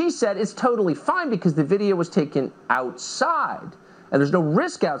 and she said it's totally fine because the video was taken outside, and there's no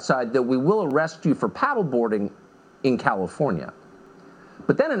risk outside that we will arrest you for paddleboarding in California.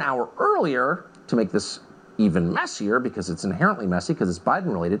 But then an hour earlier, to make this even messier, because it's inherently messy, because it's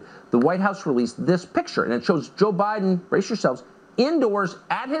Biden-related, the White House released this picture, and it shows Joe Biden, brace yourselves, indoors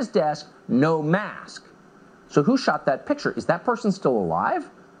at his desk, no mask. So who shot that picture? Is that person still alive?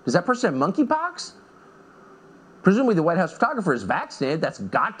 Does that person have monkeypox? Presumably the White House photographer is vaccinated. That's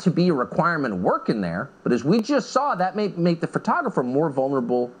got to be a requirement of work in there. But as we just saw, that may make the photographer more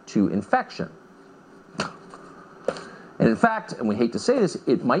vulnerable to infection. And in fact, and we hate to say this,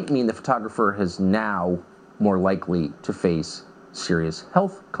 it might mean the photographer is now more likely to face serious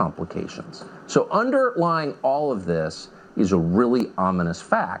health complications. So underlying all of this is a really ominous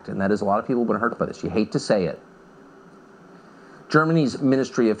fact, and that is a lot of people have been hurt by this. You hate to say it. Germany's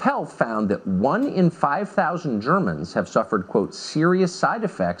Ministry of Health found that 1 in 5,000 Germans have suffered, quote, serious side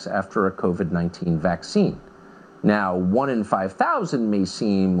effects after a COVID-19 vaccine. Now, 1 in 5,000 may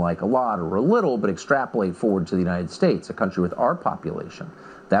seem like a lot or a little, but extrapolate forward to the United States, a country with our population.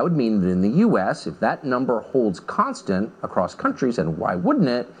 That would mean that in the U.S., if that number holds constant across countries, and why wouldn't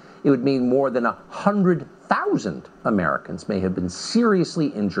it, it would mean more than 100,000 Americans may have been seriously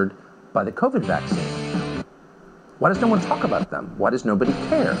injured by the COVID vaccine. Why does no one talk about them? Why does nobody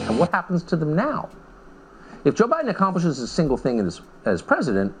care? And what happens to them now? If Joe Biden accomplishes a single thing as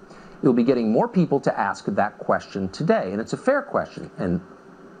president, you'll be getting more people to ask that question today. And it's a fair question. And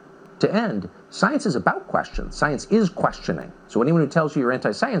to end, science is about questions. Science is questioning. So anyone who tells you you're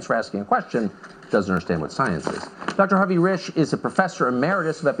anti-science for asking a question doesn't understand what science is. Dr. Harvey Risch is a professor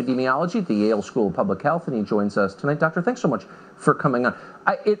emeritus of epidemiology at the Yale School of Public Health, and he joins us tonight. Doctor, thanks so much for coming on.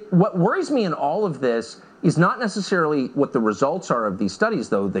 What worries me in all of this is not necessarily what the results are of these studies,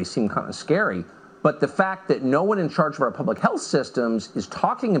 though they seem kind of scary, but the fact that no one in charge of our public health systems is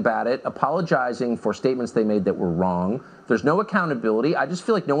talking about it, apologizing for statements they made that were wrong. There's no accountability. I just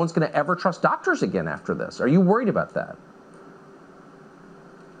feel like no one's going to ever trust doctors again after this. Are you worried about that?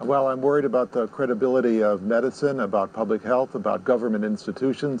 Well, I'm worried about the credibility of medicine, about public health, about government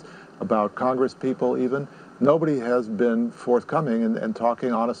institutions, about Congress people even. Nobody has been forthcoming and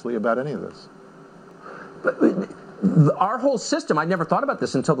talking honestly about any of this. But our whole system, I never thought about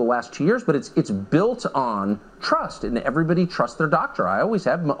this until the last 2 years, but it's built on trust, and everybody trusts their doctor. I always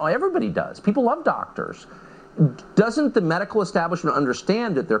have. Everybody does. People love doctors. Doesn't the medical establishment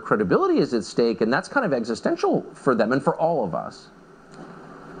understand that their credibility is at stake, and that's kind of existential for them and for all of us?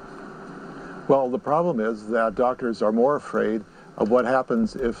 Well, the problem is that doctors are more afraid of what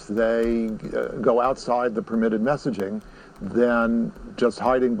happens if they go outside the permitted messaging than just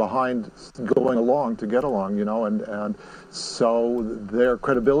hiding behind going along to get along, and so their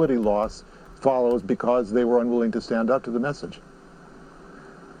credibility loss follows because they were unwilling to stand up to the message.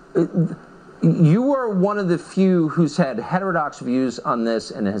 You are one of the few who's had heterodox views on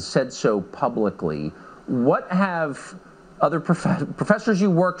this and has said so publicly. What have other professors you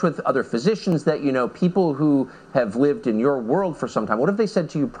worked with, other physicians that you know, people who have lived in your world for some time, what have they said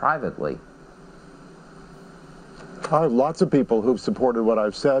to you privately? I have lots of people who've supported what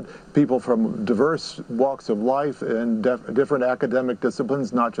I've said, people from diverse walks of life in different academic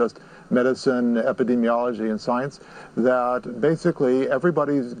disciplines, not just medicine, epidemiology, and science, that basically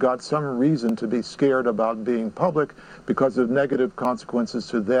everybody's got some reason to be scared about being public because of negative consequences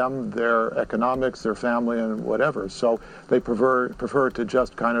to them, their economics, their family, and whatever. So they prefer to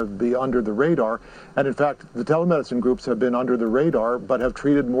just kind of be under the radar. And in fact, the telemedicine groups have been under the radar, but have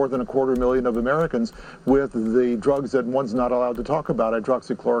treated more than 250,000 of Americans with the drugs that one's not allowed to talk about,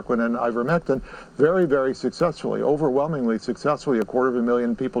 hydroxychloroquine and ivermectin, very, very successfully, overwhelmingly successfully.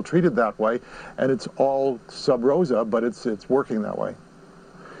 250,000 people treated that way, and it's all sub rosa, but it's working that way.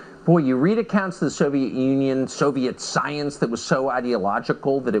 Boy, you read accounts of the Soviet Union, Soviet science that was so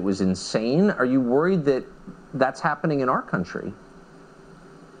ideological that it was insane. Are you worried that that's happening in our country?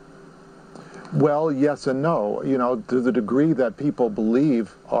 Well, yes and no. To the degree that people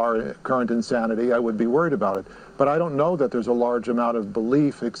believe our current insanity, I would be worried about it. But I don't know that there's a large amount of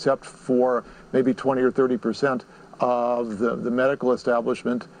belief, except for maybe 20 or 30% of the medical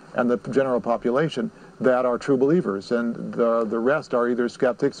establishment and the general population that are true believers. And the rest are either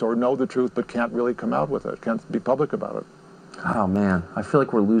skeptics or know the truth but can't really come out with it, can't be public about it. Oh, man, I feel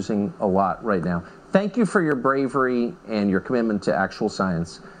like we're losing a lot right now. Thank you for your bravery and your commitment to actual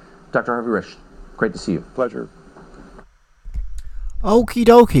science. Dr. Harvey Risch, great to see you. Pleasure. Okie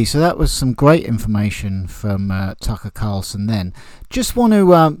dokie, so that was some great information from Tucker Carlson then. Just want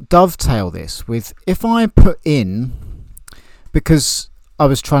to dovetail this with, if I put in, because I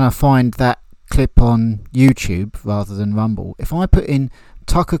was trying to find that clip on YouTube rather than Rumble, if I put in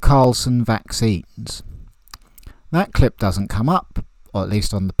Tucker Carlson vaccines, that clip doesn't come up, or at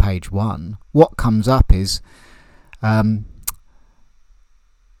least on the page one. What comes up is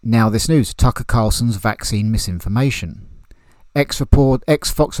now this news, Tucker Carlson's vaccine misinformation.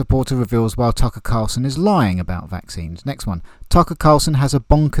 Ex-Fox reporter reveals why Tucker Carlson is lying about vaccines. Next one. Tucker Carlson has a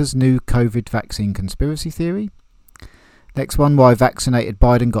bonkers new COVID vaccine conspiracy theory. Next one. Why vaccinated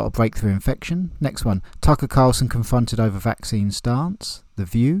Biden got a breakthrough infection. Next one. Tucker Carlson confronted over vaccine stance. The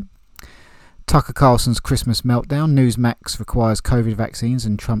View. Tucker Carlson's Christmas meltdown. Newsmax requires COVID vaccines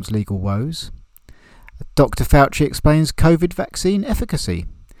and Trump's legal woes. Dr. Fauci explains COVID vaccine efficacy.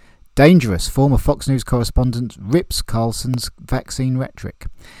 Dangerous. Former Fox News correspondent rips Carlson's vaccine rhetoric.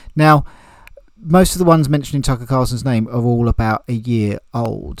 Now, most of the ones mentioning Tucker Carlson's name are all about a year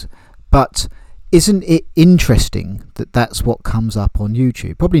old. But isn't it interesting that that's what comes up on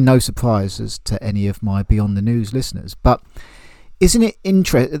YouTube? Probably no surprises to any of my Beyond the News listeners. But isn't it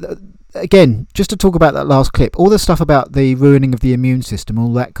interesting? Again, just to talk about that last clip, all the stuff about the ruining of the immune system,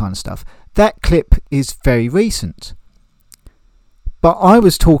 all that kind of stuff, that clip is very recent. But I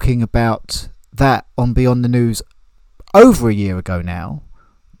was talking about that on Beyond the News over a year ago now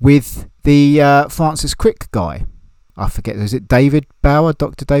with the Francis Crick guy. I forget, is it David Bauer,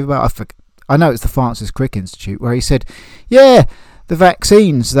 Dr. David Bauer? I know it's the Francis Crick Institute, where he said, yeah, the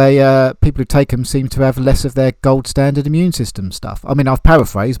vaccines, people who take them seem to have less of their gold standard immune system stuff. I mean, I've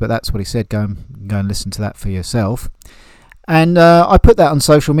paraphrased, but that's what he said. Go and listen to that for yourself. And I put that on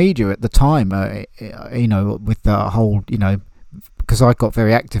social media at the time, with the whole, because I got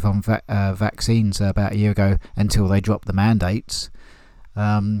very active on vaccines about a year ago until they dropped the mandates.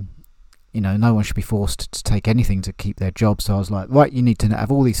 No one should be forced to take anything to keep their job. So I was like, right, you need to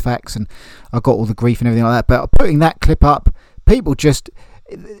have all these facts, and I got all the grief and everything like that. But putting that clip up,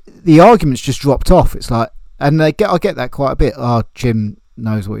 the arguments just dropped off. It's like, and I get that quite a bit. Oh, Jim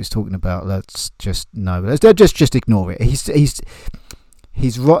knows what he's talking about. Let's just just ignore it.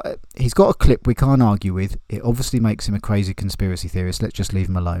 He's right. He's got a clip we can't argue with. It obviously makes him a crazy conspiracy theorist. Let's just leave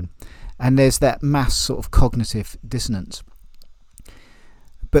him alone. And there's that mass sort of cognitive dissonance.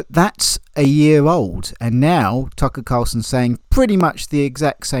 But that's a year old, and now Tucker Carlson's saying pretty much the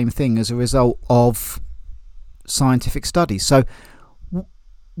exact same thing as a result of scientific studies. So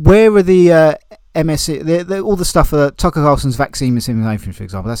where are the MSC, all the stuff, Tucker Carlson's vaccine misinformation, for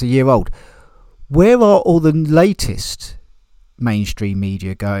example, that's a year old. Where are all the latest mainstream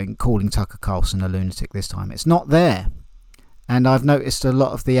media calling Tucker Carlson a lunatic this time? It's not there. And I've noticed a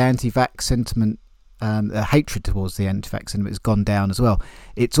lot of the anti-vax sentiment, the hatred towards the anti-vax sentiment has gone down as well.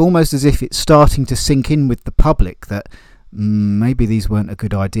 It's almost as if it's starting to sink in with the public that maybe these weren't a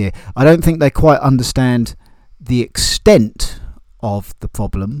good idea. I don't think they quite understand the extent of the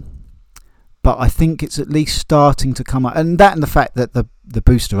problem, but I think it's at least starting to come up. And the fact that the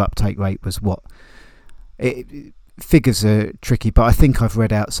booster uptake rate was what? Figures are tricky, but I think I've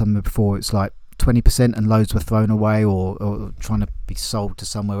read out somewhere before it's like 20% and loads were thrown away or trying to be sold to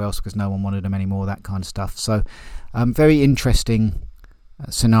somewhere else because no one wanted them anymore, that kind of stuff. So very interesting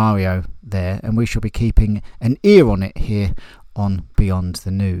scenario there, and we shall be keeping an ear on it here on Beyond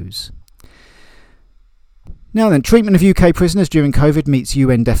the News. Now then, treatment of UK prisoners during COVID meets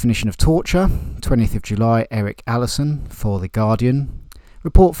UN definition of torture. 20th of July, Eric Allison for The Guardian.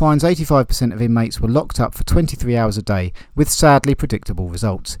 Report finds 85% of inmates were locked up for 23 hours a day, with sadly predictable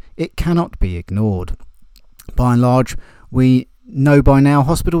results. It cannot be ignored. By and large, we know by now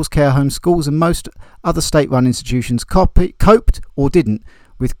hospitals, care homes, schools and most other state-run institutions coped or didn't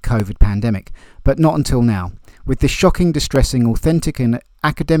with COVID pandemic, but not until now. With this shocking, distressing, authentic and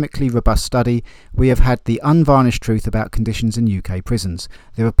academically robust study, we have had the unvarnished truth about conditions in UK prisons.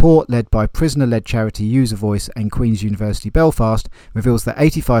 The report, led by prisoner-led charity User Voice and Queen's University Belfast, reveals that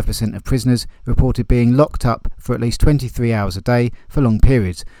 85% of prisoners reported being locked up for at least 23 hours a day for long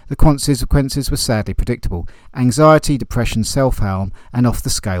periods. The consequences were sadly predictable: anxiety, depression, self-harm and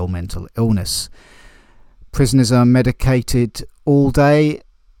off-the-scale mental illness. Prisoners are medicated all day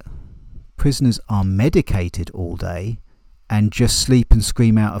and just sleep and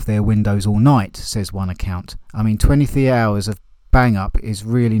scream out of their windows all night, says one account. I mean, 23 hours of bang up is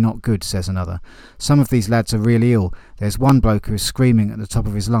really not good, says another. Some of these lads are really ill. There's one bloke who is screaming at the top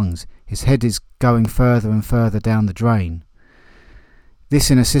of his lungs. His head is going further and further down the drain. This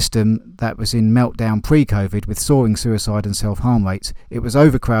in a system that was in meltdown pre-COVID with soaring suicide and self-harm rates. It was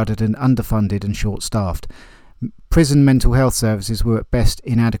overcrowded and underfunded and short-staffed. Prison mental health services were at best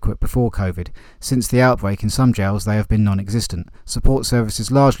inadequate before COVID. Since the outbreak, in some jails they have been non-existent. Support services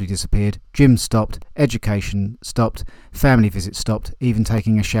largely disappeared, gyms stopped, education stopped, family visits stopped, even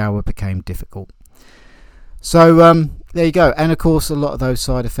taking a shower became difficult. So there you go. And of course a lot of those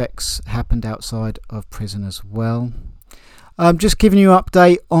side effects happened outside of prison as well. Just giving you an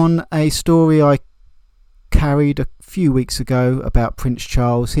update on a story I carried a few weeks ago about Prince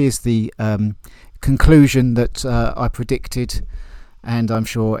Charles. Here's the conclusion that I predicted, and I'm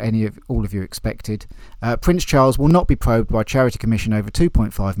sure all of you expected. Prince Charles will not be probed by Charity Commission over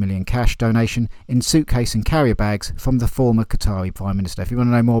 2.5 million cash donation in suitcase and carrier bags from the former Qatari Prime Minister. If you want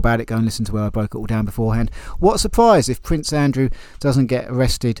to know more about it, go and listen to where I broke it all down beforehand. What a surprise if Prince Andrew doesn't get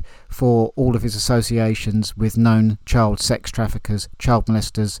arrested for all of his associations with known child sex traffickers, child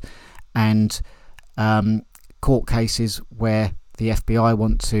molesters, and court cases where the FBI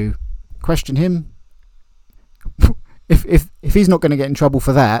want to question him. If he's not going to get in trouble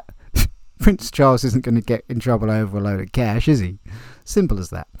for that, Prince Charles isn't going to get in trouble over a load of cash, is he? Simple as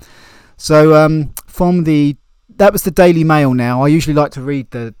that. So that was the Daily Mail. Now I usually like to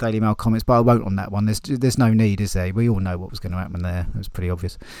read the Daily Mail comments, but I won't on that one. There's no need, is there? We all know what was going to happen there. It was pretty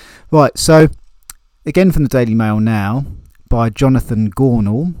obvious. Right. So again from the Daily Mail now by Jonathan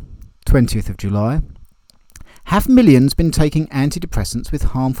Gornall, 20th of July. Have millions been taking antidepressants with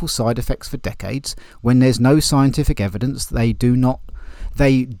harmful side effects for decades when there's no scientific evidence they do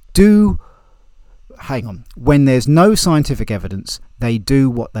hang on. When there's no scientific evidence, they do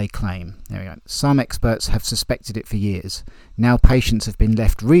what they claim. There we go. Some experts have suspected it for years. Now patients have been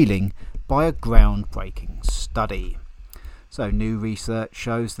left reeling by a groundbreaking study. So new research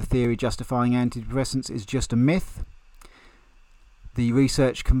shows the theory justifying antidepressants is just a myth. The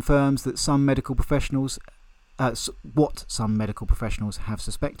research confirms that some medical professionals, what some medical professionals have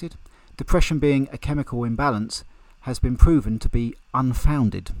suspected. Depression being a chemical imbalance has been proven to be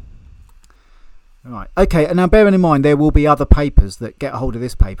unfounded. Right. Okay, and now bearing in mind there will be other papers that get a hold of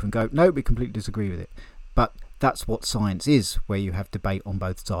this paper and go, no, we completely disagree with it. But that's what science is, where you have debate on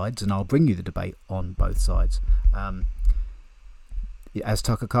both sides, and I'll bring you the debate on both sides. As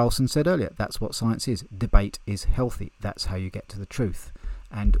Tucker Carlson said earlier, that's what science is. Debate is healthy. That's how you get to the truth.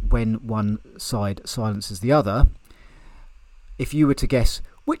 And when one side silences the other, if you were to guess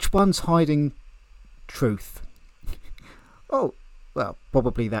which one's hiding truth, oh, well,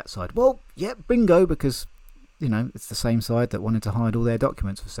 probably that side. Well, yeah, bingo, because, you know, it's the same side that wanted to hide all their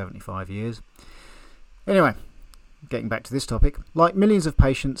documents for 75 years. Anyway, getting back to this topic, like millions of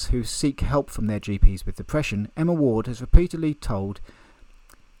patients who seek help from their GPs with depression, Emma Ward has repeatedly told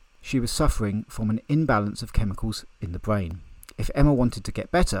she was suffering from an imbalance of chemicals in the brain. If Emma wanted to get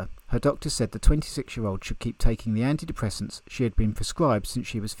better, her doctor said the 26-year-old should keep taking the antidepressants she had been prescribed since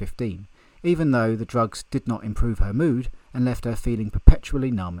she was 15, even though the drugs did not improve her mood and left her feeling perpetually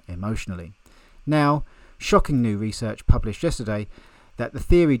numb emotionally. Now, shocking new research published yesterday that the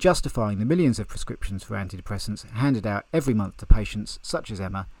theory justifying the millions of prescriptions for antidepressants handed out every month to patients such as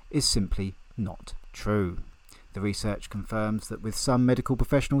Emma is simply not true. The research confirms that with some medical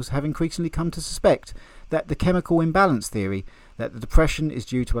professionals have increasingly come to suspect that the chemical imbalance theory that the depression is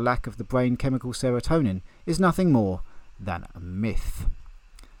due to a lack of the brain chemical serotonin is nothing more than a myth.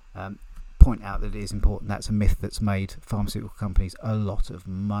 Point out that it is important that's a myth that's made pharmaceutical companies a lot of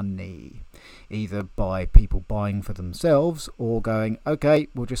money, either by people buying for themselves or going, okay,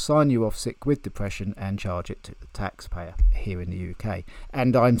 we'll just sign you off sick with depression and charge it to the taxpayer here in the UK.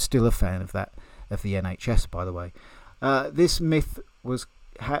 And I'm still a fan of that, of the NHS, by the way. This myth was,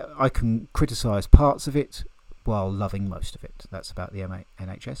 I can criticise parts of it while loving most of it. That's about the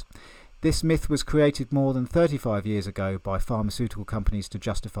NHS. This myth was created more than 35 years ago by pharmaceutical companies to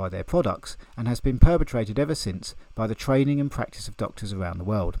justify their products and has been perpetrated ever since by the training and practice of doctors around the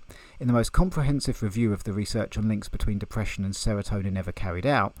world. In the most comprehensive review of the research on links between depression and serotonin ever carried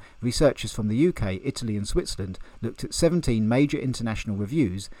out, researchers from the UK, Italy and Switzerland looked at 17 major international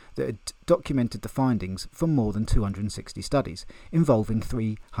reviews that had documented the findings from more than 260 studies, involving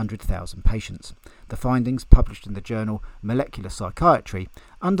 300,000 patients. The findings, published in the journal Molecular Psychiatry,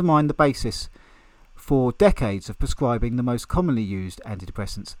 undermine the basis for decades of prescribing the most commonly used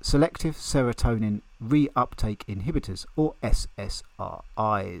antidepressants, selective serotonin reuptake inhibitors, or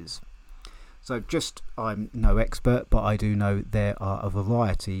SSRIs. So I'm no expert, but I do know there are a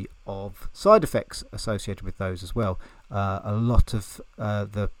variety of side effects associated with those as well. A lot of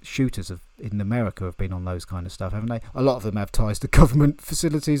the shooters in America have been on those kind of stuff, haven't they? A lot of them have ties to government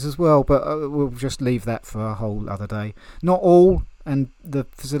facilities as well, but we'll just leave that for a whole other day. Not all, and the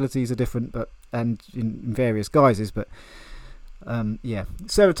facilities are different, and in various guises, but yeah.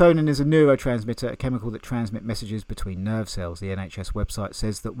 Serotonin is a neurotransmitter, a chemical that transmits messages between nerve cells. The NHS website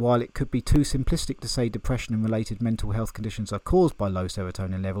says that while it could be too simplistic to say depression and related mental health conditions are caused by low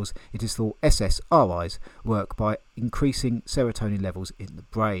serotonin levels, it is thought SSRIs work by increasing serotonin levels in the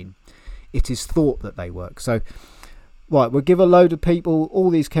brain. It is thought that they work. So, right, we'll give a load of people all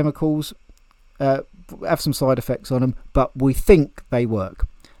these chemicals, have some side effects on them, but we think they work.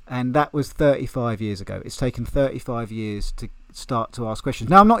 And that was 35 years ago. It's taken 35 years to start to ask questions.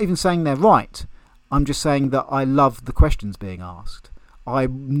 Now, I'm not even saying they're right. I'm just saying that I love the questions being asked.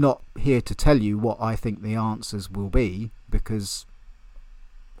 I'm not here to tell you what I think the answers will be, because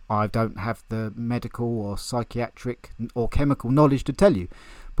I don't have the medical or psychiatric or chemical knowledge to tell you.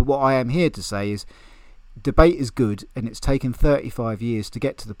 But what I am here to say is debate is good, and it's taken 35 years to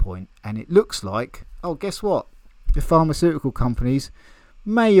get to the point, and it looks like, oh, guess what? The pharmaceutical companies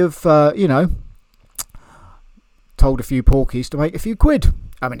may have, told a few porkies to make a few quid.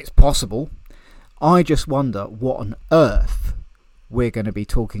 I mean, it's possible. I just wonder what on earth we're going to be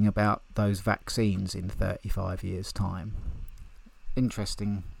talking about those vaccines in 35 years' time.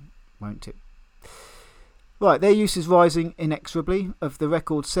 Interesting, won't it? Right, their use is rising inexorably. Of the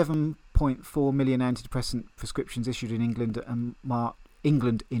record 7.4 million antidepressant prescriptions issued in England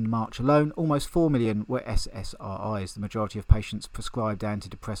in March alone, almost 4 million were SSRIs. The majority of patients prescribed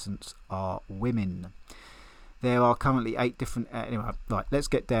antidepressants are women. There are currently 8 different... anyway, right, let's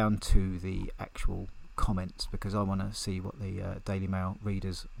get down to the actual comments, because I want to see what the Daily Mail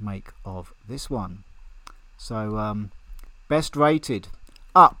readers make of this one. So best rated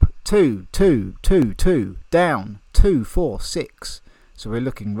up 2, 2, 2, 2, down 2, 4, 6. So we're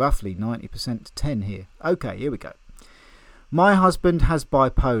looking roughly 90% to 10 here. Okay, here we go. My husband has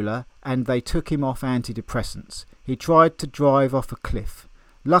bipolar and they took him off antidepressants. He tried to drive off a cliff.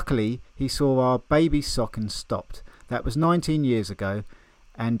 Luckily, he saw our baby sock and stopped. That was 19 years ago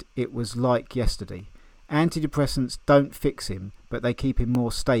and it was like yesterday. Antidepressants don't fix him, but they keep him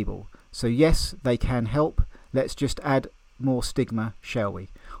more stable. So yes, they can help. Let's just add more stigma, shall we?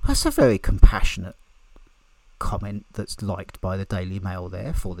 That's a very compassionate comment that's liked by the Daily Mail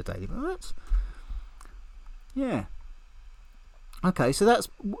there, for the Daily Mail. Yeah. Okay, so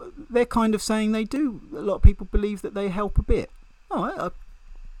they're kind of saying they do. A lot of people believe that they help a bit. All right,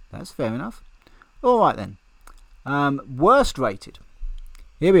 that's fair enough. All right then. Worst rated.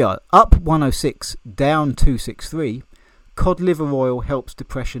 Here we are. Up 106, down 263. Cod liver oil helps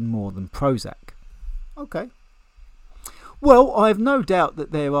depression more than Prozac. Okay. Well, I have no doubt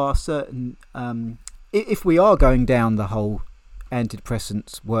that there are certain... if we are going down the whole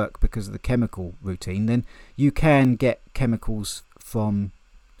antidepressants work because of the chemical routine, then you can get chemicals from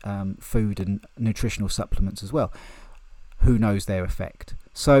food and nutritional supplements as well. Who knows their effect?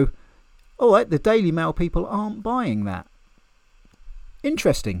 So, alright, the Daily Mail people aren't buying that.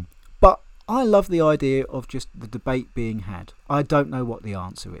 Interesting. But I love the idea of just the debate being had. I don't know what the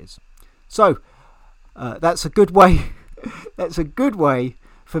answer is. So, that's a good way... that's a good way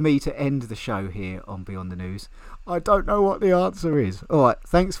for me to end the show here on Beyond the News. I don't know what the answer is. Alright,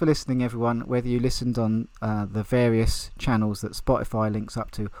 thanks for listening everyone, whether you listened on the various channels that Spotify links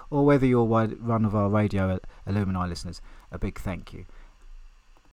up to, or whether you're one of our Radio Illumini listeners. A big thank you.